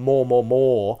of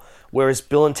more. Whereas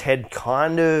Bill and Ted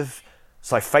kind of,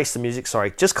 Face the Music,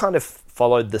 just kind of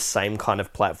followed the same kind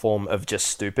of platform of just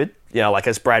stupid. Like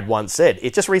as Brad once said,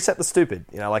 it just reset the stupid.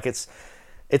 Like it's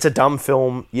a dumb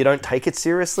film. You don't take it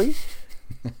seriously,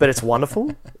 but it's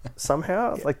wonderful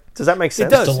somehow. Like, does that make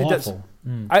sense? It does. It does.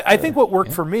 I think what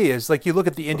worked for me is, like, you look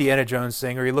at the Indiana Jones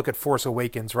thing, or you look at Force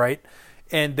Awakens, right?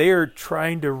 And they are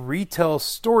trying to retell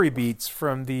story beats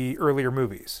from the earlier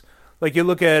movies. Like, you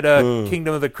look at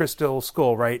Kingdom of the Crystal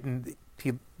Skull, right? And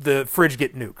the fridge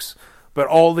get nukes. But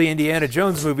all the Indiana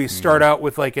Jones movies start out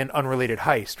with, like, an unrelated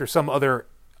heist or some other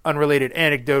unrelated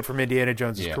anecdote from Indiana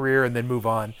Jones' career, and then move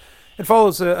on. It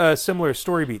follows a similar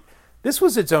story beat. This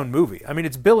was its own movie. I mean,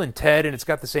 it's Bill and Ted, and it's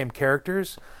got the same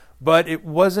characters, but it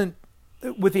wasn't,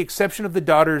 with the exception of the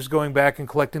Daughters going back and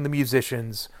collecting the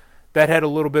musicians, that had a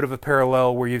little bit of a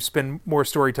parallel where you spend more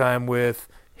story time with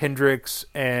Hendrix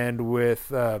and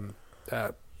with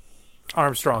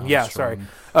Armstrong. Yeah, sorry.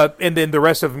 And then the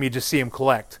rest of them, you just see him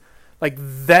collect. Like,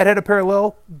 that had a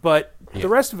parallel, but the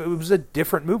rest of it was a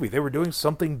different movie. They were doing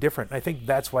something different. I think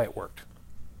that's why it worked.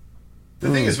 The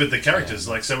thing is with the characters,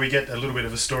 like, so we get a little bit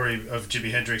of a story of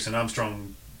Jimi Hendrix and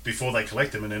Armstrong before they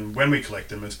collect them, and then when we collect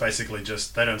them, it's basically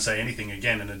just they don't say anything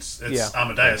again, and it's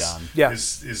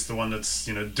Amadeus is the one that's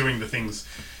doing the things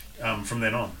from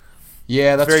then on.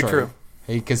 Yeah, that's very true.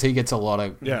 Because he gets a lot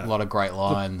of great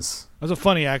lines. That's a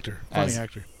funny actor.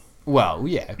 Well,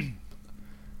 yeah.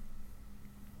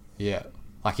 Yeah.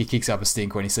 Like, he kicks up a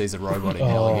stink when he sees a robot in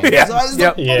hell again. So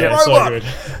good.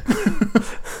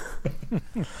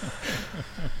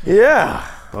 Yeah.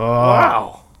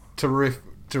 Wow.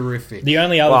 Terrific. The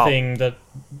only other thing that,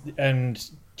 and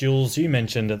Jules, you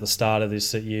mentioned at the start of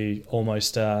this that you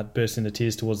almost burst into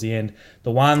tears towards the end.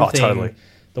 The one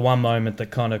moment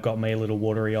that kind of got me a little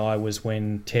watery eye was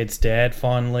when Ted's dad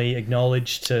finally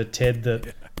acknowledged to Ted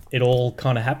that it all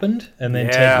kind of happened, and then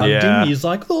Ted hugged him. He's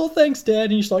like, "Oh, thanks, Dad,"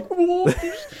 and he's like, "Oh."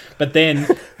 But then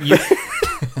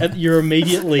you're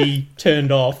immediately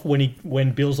turned off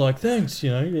when Bill's like, "Thanks,"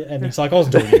 and he's like, "I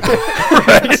wasn't talking to you."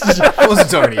 I wasn't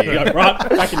talking to you. Right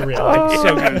back in reality.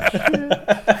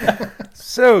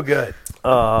 So good.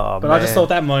 But man. I just thought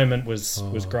that moment was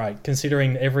great,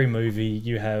 considering every movie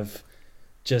you have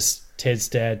just Ted's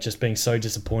dad just being so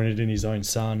disappointed in his own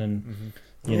son, and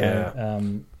you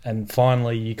know, and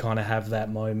finally you kind of have that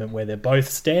moment where they're both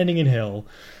standing in hell,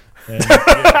 and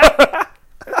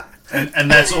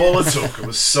that's all it took. It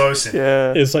was so simple.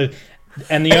 Yeah. So,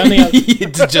 and the only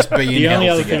to just be the only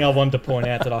other thing I wanted to point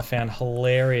out that I found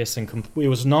hilarious and it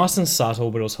was nice and subtle,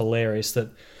 but it was hilarious that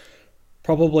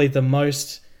probably the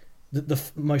most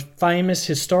famous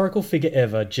historical figure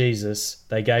ever, Jesus,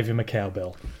 they gave him a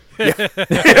cowbell. Yeah.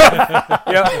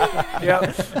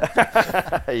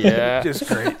 Yeah. Just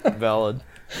great. Valid.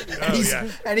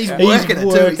 And he's working it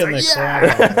too. He's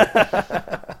like,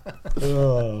 the crowd.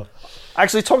 Oh.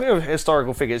 Actually, talking of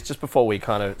historical figures, just before we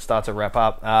kind of start to wrap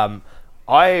up,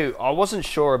 I wasn't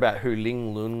sure about who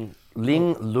Ling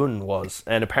Lun was,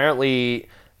 and apparently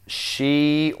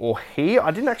she or he.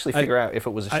 I didn't actually figure out if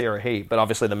it was a she or a he, but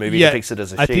obviously the movie depicts it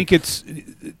as a she. I think it's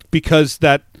because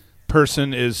that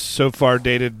person is so far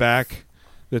dated back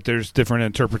that there's different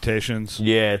interpretations.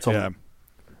 Yeah, it's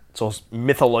all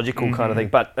mythological kind of thing.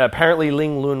 But apparently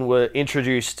Ling Lun were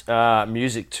introduced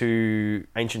music to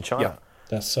ancient China. Yeah.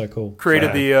 That's so cool.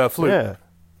 Created the flute.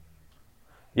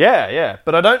 Yeah.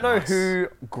 But I don't know who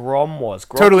Grom was.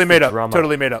 Grom Totally was made the up. drummer.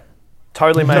 Totally made up.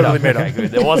 Totally made up. Made up. Okay,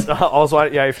 good. There was. I was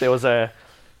like, if there was a,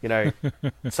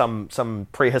 some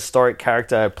prehistoric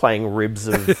character playing ribs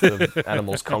of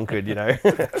animals conquered.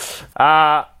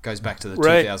 goes back to the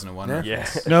 2001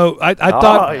 reference. No, I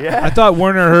thought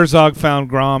Werner Herzog found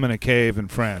Grom in a cave in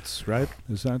France. Right?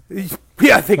 Is that?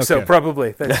 Yeah, I think so.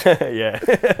 Probably. Yeah.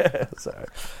 So.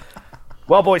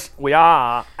 Well, boys, we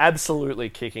are absolutely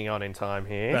kicking on in time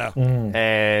here.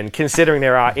 And considering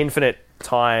there are infinite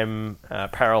time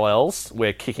parallels,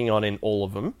 we're kicking on in all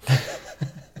of them.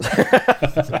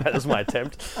 That was my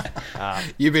attempt.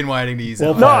 You've been waiting to use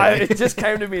that. No, it just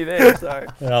came to me there. So.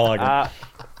 I like it.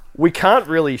 We can't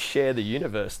really share the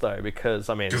universe, though, because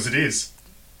it is.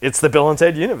 It's the Bill and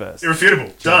Ted universe.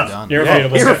 Irrefutable. Done.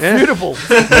 Irrefutable. Irrefutable.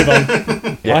 Move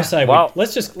on. I say Well-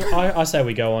 I say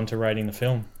we go on to rating the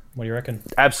film. What do you reckon?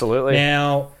 Absolutely.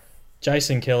 Now,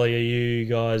 Jason, Kelly, are you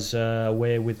guys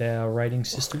aware with our rating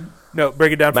system? No,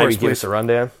 break it down for Maybe us, give please. us a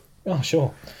rundown. Oh,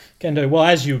 sure. Can do. Well,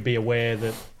 as you would be aware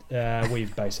that we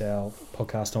base our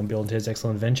podcast on Bill and Ted's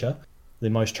Excellent Adventure, the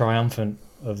most triumphant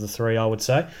of the three, I would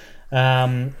say.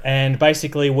 And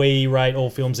basically, we rate all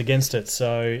films against it.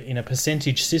 So, in a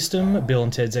percentage system, Bill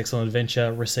and Ted's Excellent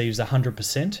Adventure receives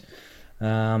 100%.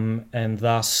 And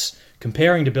thus,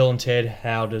 comparing to Bill and Ted,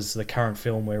 how does the current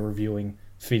film we're reviewing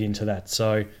fit into that?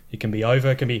 So, it can be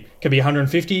over, could be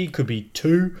 150, could be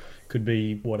 2, could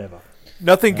be whatever.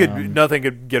 Nothing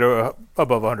could get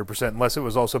above 100% unless it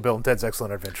was also Bill and Ted's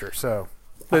Excellent Adventure. So,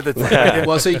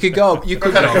 Well, so you could go above.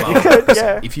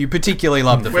 If you particularly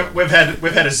love the film. We've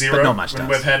had a 0, But not much and does.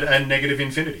 we've had a negative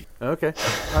infinity. okay.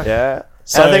 Yeah.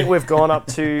 So- I think we've gone up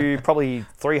to probably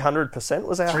 300%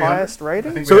 was our 300? highest I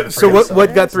rating. think we had a So what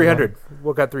 300. got 300?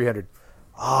 What got 300?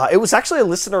 It was actually a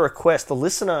listener request. The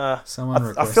listener, Someone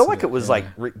I feel requested like it was like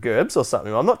Rick Gerbs or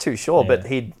something. I'm not too sure, but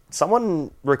someone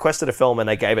requested a film and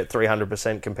they gave it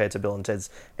 300% compared to Bill and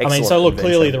Ted's Excellent look, Adventure.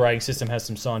 clearly the rating system has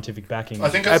some scientific backing. I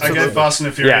think I gave Fast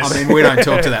and the Furious. Yeah. I mean, we don't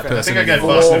talk to that I person think I gave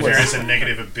anymore. Fast and the Furious a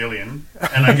negative $1 billion,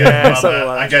 and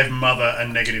I gave Mother a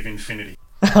negative infinity.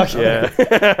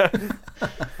 Yeah.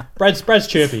 Brad's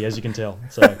chirpy, as you can tell.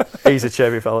 So He's a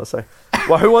chirpy fella, so.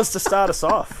 Well, who wants to start us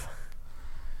off?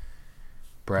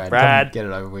 Brad, Brad. get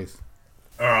it over with.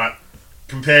 All right.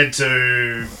 Compared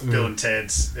to Bill and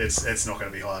Ted's, it's not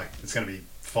going to be high. It's going to be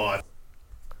 5.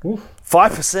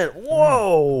 5%.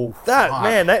 Whoa.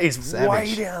 That is Savage.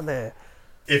 way down there.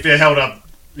 If you held up,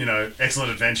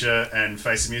 Excellent Adventure and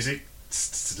Face the Music,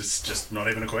 it's just not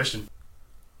even a question.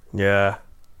 Yeah.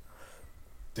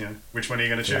 Which one are you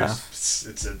going to choose?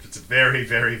 Yeah. It's a very,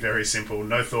 very, very simple.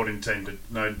 No thought intended.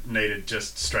 No needed.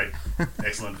 Just straight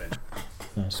Excellent Adventure.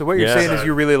 So what you're saying is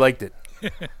you really liked it.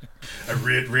 I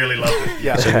really loved it.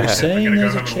 Yeah. I'm same going to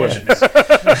as go a home and watch chair.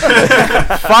 it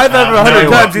now. 5 out of 100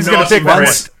 times he's going to take my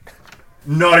impressed.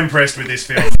 Not impressed with this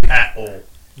film at all.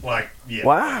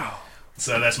 Wow.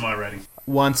 So that's my rating.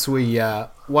 Once we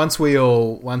all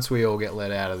get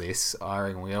let out of this, I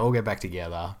reckon we all get back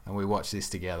together and we watch this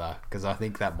together because I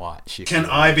think that might shift. Can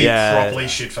I be Yeah. properly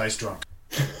shit-faced drunk?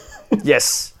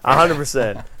 Yes.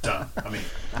 100%. Done. I mean,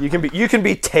 You can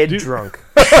be Ted drunk.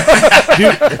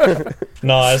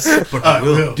 nice. I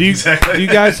will. Do you Exactly. do you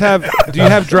guys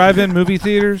have drive-in movie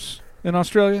theaters in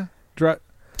Australia?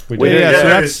 We We- do. Yeah, so there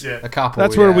that's- is, yeah. A couple.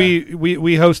 That's where we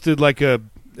hosted like a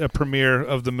premiere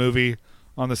of the movie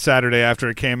on the Saturday after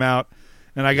it came out,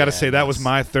 and I got to say that was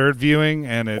my third viewing,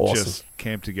 and it Awesome. just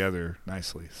came together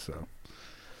nicely. So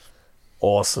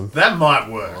Awesome. That might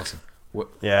work. Awesome.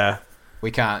 Yeah. We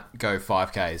can't go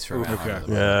 5Ks from our home at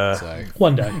the moment, Yeah. so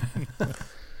One day.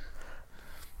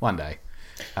 one day.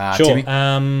 Sure. Timmy?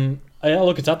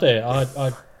 Look, it's up there.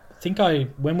 I think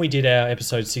when we did our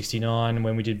episode 69 and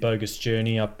when we did Bogus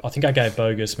Journey, I think I gave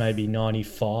Bogus maybe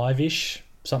 95-ish,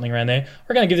 something around there. I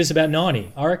reckon I give this about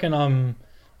 90. I reckon I'm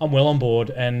well on board,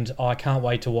 and I can't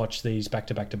wait to watch these back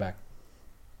to back to back.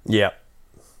 Yeah.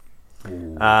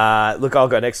 Look, I'll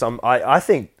go next. I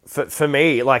think for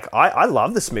me, I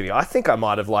love this movie. I think I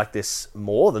might have liked this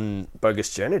more than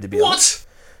Bogus Journey, to be honest.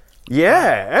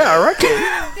 Yeah, I reckon.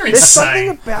 You're There's something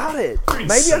insane. about it. You're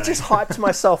Maybe I insane. just hyped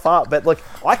myself up, but look,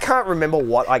 I can't remember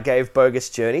what I gave Bogus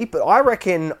Journey, but I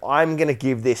reckon I'm going to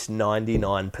give this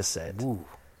 99%. Ooh.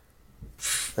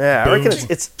 Yeah, I reckon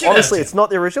it's Get out honestly, there. it's not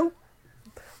the original,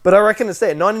 but I reckon it's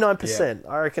there, 99%.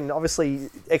 I reckon, obviously,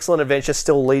 Excellent Adventure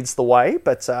still leads the way,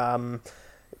 but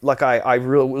like I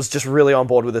really, was just really on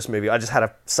board with this movie. I just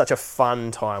had such a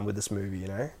fun time with this movie, you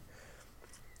know?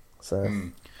 So...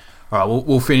 All right,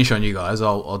 we'll finish on you guys.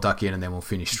 I'll duck in and then we'll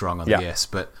finish strong on the Yeah. guests.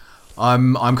 But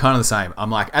I'm kind of the same. I'm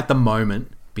like, at the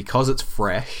moment, because it's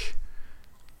fresh,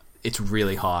 it's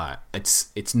really high.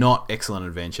 It's not Excellent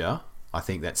Adventure. I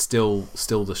think that's still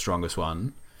the strongest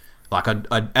one. Like I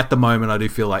at the moment, I do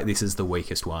feel like this is the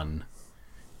weakest one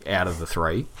out of the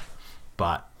three.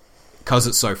 But because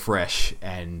it's so fresh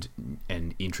and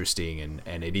interesting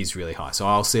and it is really high, so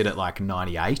I'll sit at like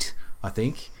 98. I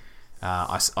think.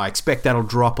 I expect that'll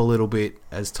drop a little bit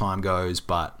as time goes,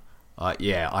 but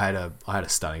yeah, I had a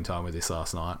stunning time with this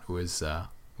last night. It was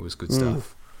good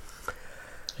stuff.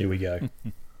 Here we go.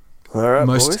 All right,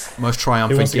 Most boys. most Who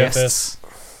triumphant wants to go guests.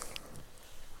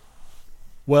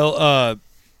 Well,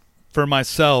 for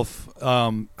myself,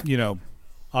 you know,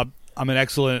 I'm an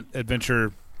Excellent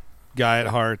Adventure guy at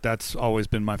heart. That's always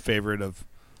been my favorite of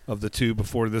the two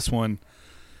before this one.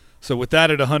 So with that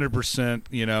at 100%,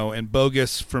 you know, and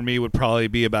Bogus for me would probably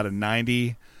be about a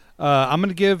 90. I'm going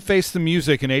to give Face the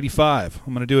Music an 85.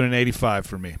 I'm going to do it an 85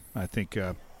 for me. I think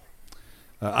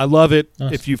I love it.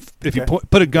 Nice. If you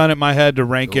put a gun at my head to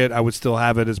rank it, I would still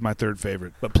have it as my third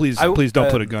favorite. But please don't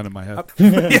put a gun at my head.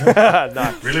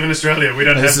 No. We live in Australia. We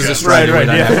don't This have is guns. Australia. Right, we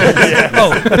don't have-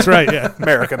 Oh, that's right. Yeah.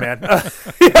 America, man.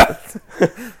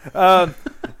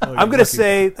 I'm going to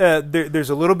say there's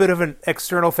a little bit of an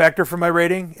external factor for my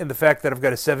rating in the fact that I've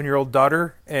got a 7-year-old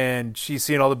daughter, and she's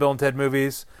seen all the Bill and Ted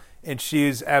movies, and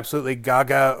she's absolutely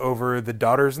gaga over the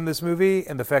daughters in this movie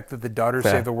and the fact that the daughters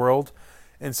Fair. save the world.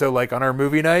 And so, like, on our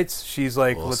movie nights, she's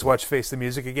like, let's watch Face the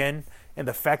Music again. And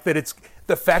the fact that it's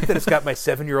got my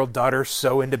 7-year-old daughter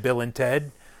so into Bill and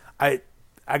Ted, I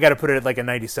got to put it at like a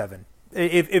 97.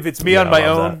 If it's me on my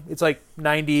I love own, it's like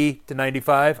 90 to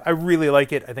 95. I really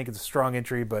like it. I think it's a strong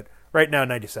entry, but right now,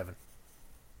 97.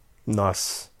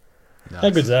 Nice. How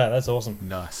good's that? That's awesome.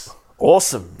 Nice.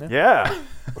 Awesome. Yeah.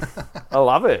 I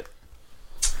love it.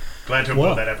 Glad to have Wow.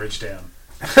 brought that average down.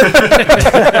 Just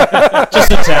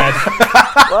a tad.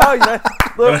 Well, you know,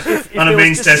 look, if On a there was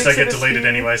means just test, I 6 get of us deleted here-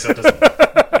 anyway, so it doesn't matter.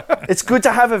 It's good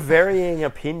to have a varying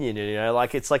opinion, you know.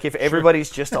 Like, it's like if everybody's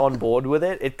just on board with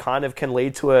it, it kind of can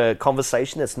lead to a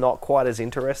conversation that's not quite as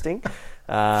interesting.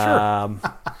 But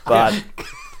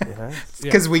you know,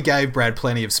 Because we gave Brad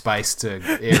plenty of space to air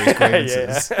his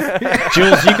grievances.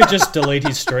 Jules, you could just delete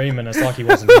his stream and it's like he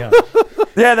wasn't here.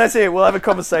 yeah, that's it. We'll have a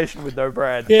conversation with no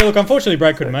Brad. Yeah, look, unfortunately,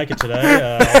 Brad couldn't make it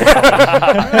today.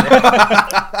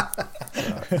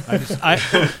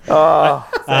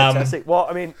 Fantastic. Well,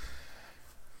 I mean,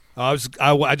 I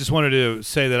just wanted to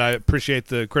say that I appreciate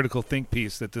the critical think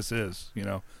piece that this is. You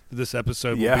know, that this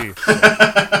episode will Yeah. be.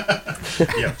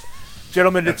 Yeah.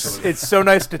 Gentlemen, it's so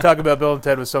nice to talk about Bill and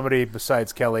Ted with somebody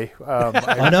besides Kelly.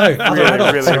 I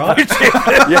know. really right?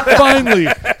 Finally,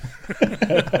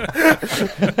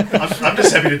 I'm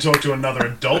just happy to talk to another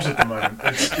adult at the moment.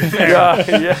 That's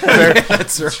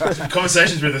right.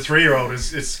 Conversations with a 3-year-old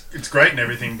it's great and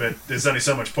everything, but there's only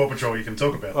so much Paw Patrol you can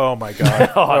talk about. Oh my god!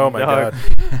 Oh my no.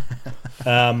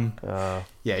 god!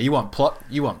 Yeah, you want plot,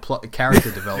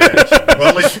 character development. Well,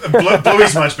 at least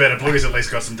Bluey's much better. Bluey's at least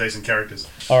got some decent characters.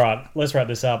 All right, let's wrap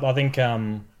this up. I think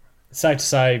it's safe to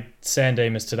say San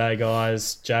Dimas today,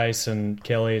 guys. Jason,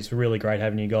 Kelly, it's really great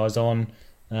having you guys on.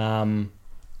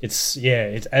 It's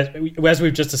as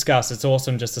we've just discussed, it's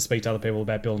awesome just to speak to other people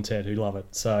about Bill and Ted who love it.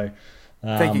 So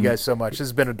Thank you guys so much. This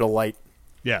has been a delight.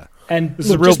 yeah. And This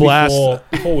is a look, real just blast.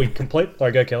 Before we complete,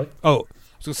 sorry, go Kelly. Oh, I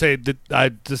was gonna say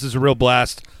that this is a real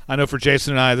blast. I know for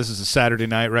Jason and I, this is a Saturday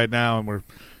night right now, and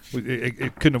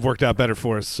it couldn't have worked out better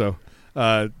for us. So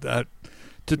to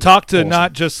talk to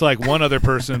not just like one other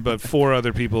person, but 4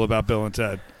 other people about Bill and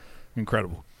Ted,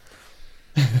 incredible.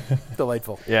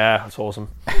 Delightful. Yeah, that's awesome.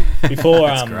 Before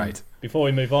great. Before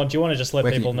we move on, do you want to just let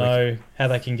people know how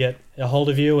they can get a hold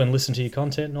of you and listen to your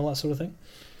content and all that sort of thing?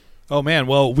 Oh man,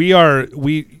 well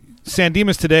San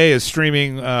Dimas Today is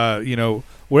streaming,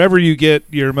 wherever you get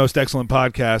your most excellent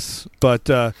podcasts. But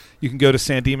you can go to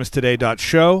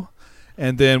sandimastoday.show,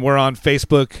 and then we're on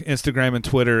Facebook, Instagram, and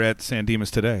Twitter at San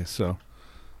Dimas Today. So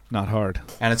not hard.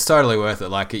 And it's totally worth it.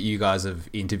 Like, you guys have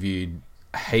interviewed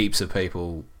heaps of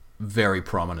people, very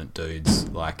prominent dudes,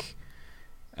 like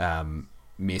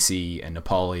Missy and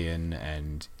Napoleon,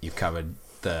 and you've covered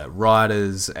the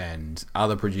writers and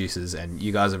other producers, and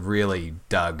you guys have really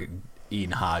dug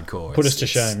in hardcore. Put us to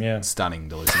shame, yeah. It's stunning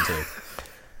to listen to.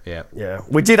 Yeah. Yeah.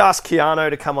 We did ask Keanu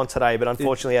to come on today, but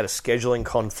unfortunately he had a scheduling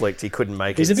conflict. He couldn't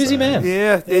make He's it. a busy man.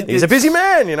 Yeah, He's a busy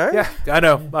man, you know? Yeah, I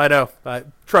know.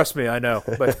 Trust me, I know.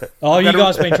 But Oh, you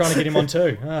guys been trying to get him on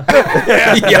too. Yeah,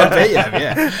 I bet you have,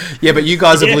 yeah. Yeah, but you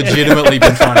guys have legitimately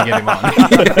been trying to get him on.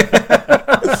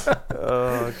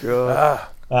 Oh,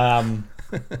 God.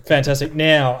 Fantastic.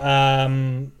 Now,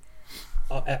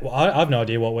 I have no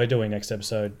idea what we're doing next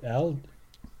episode, Al.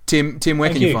 Tim, where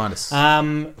Thank can you find us?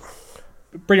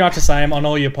 Pretty much the same on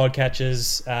all your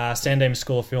podcatchers. Sandemus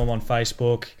School of Film on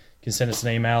Facebook. You can send us an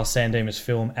email,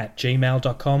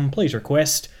 sandemusfilm@gmail.com. Please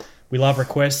request. We love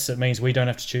requests. It means we don't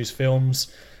have to choose films.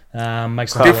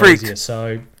 Makes it a lot easier.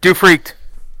 So, Do Freaked.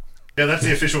 Yeah, that's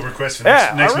the official request for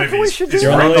Yeah, next I reckon movie. we should do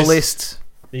You're You're on on the the list.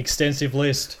 the extensive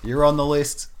list. You're on the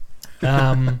list.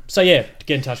 So yeah,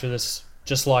 get in touch with us,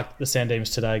 just like the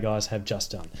Sandemus Today guys have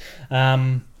just done.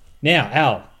 Now,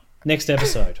 Al, next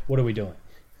episode, what are we doing?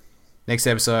 Next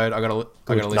episode, I got a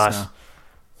Nice. listener.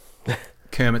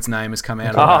 Kermit's name has come out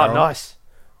of the Oh, barrel. nice.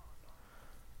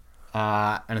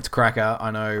 And it's a cracker.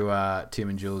 I know Tim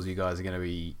and Jules, you guys are going to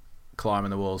be climbing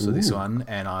the walls for this one,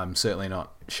 and I'm certainly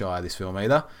not shy of this film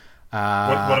either.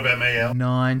 What about me, Al?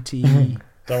 90.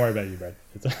 Don't worry about you, Brad.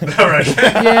 All right.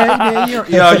 Yeah,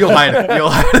 you'll hate it. You'll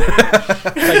hate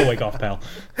it. Take a week off, pal.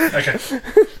 Okay.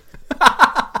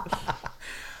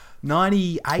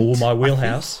 98. All my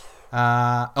wheelhouse.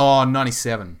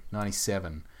 97.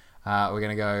 97. We're going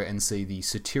to go and see the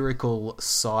satirical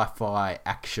sci-fi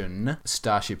action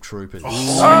Starship Troopers.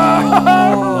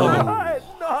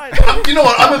 You know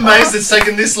what? I'm amazed it's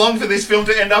taken this long for this film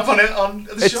to end up on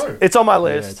the show. It's on my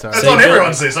list. It's on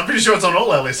everyone's list. I'm pretty sure it's on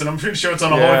all our lists, and I'm pretty sure it's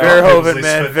on a whole lot of Verhoeven, people's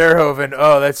man. lists. Verhoeven.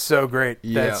 Oh, that's so great.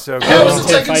 Yeah. That's so How has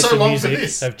great. it taken Face so of long for Music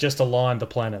this? have just aligned the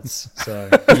planets. So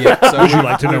Yeah, so Would you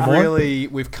like to know more?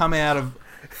 We've come out of...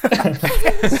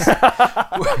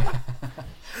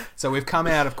 So we've come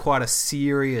out of quite a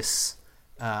serious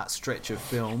stretch of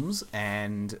films,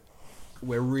 and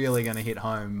we're really going to hit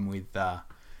home with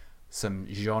some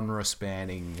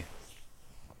genre-spanning,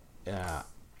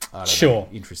 Sure.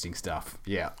 interesting stuff.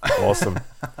 Yeah, Awesome.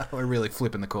 we're really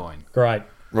flipping the coin. great,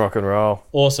 Rock and roll.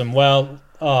 awesome. Well,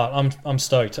 I'm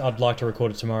stoked. I'd like to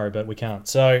record it tomorrow, but we can't.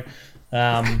 So,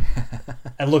 and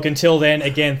look, until then,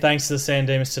 again, thanks to the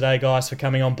Sandemus Today guys for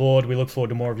coming on board. We look forward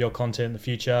to more of your content in the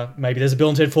future. Maybe there's a Bill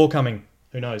and Ted 4 coming.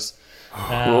 Who knows?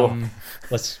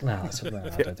 Let's. No, I don't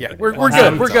think Yeah, we're we're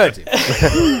gonna do good.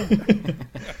 that. We're good.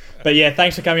 But yeah,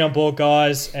 thanks for coming on board,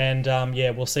 guys. And yeah,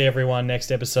 we'll see everyone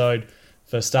next episode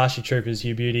for Starship Troopers,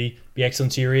 Hugh Beauty. Be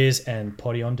excellent to your ears and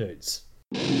potty on dudes.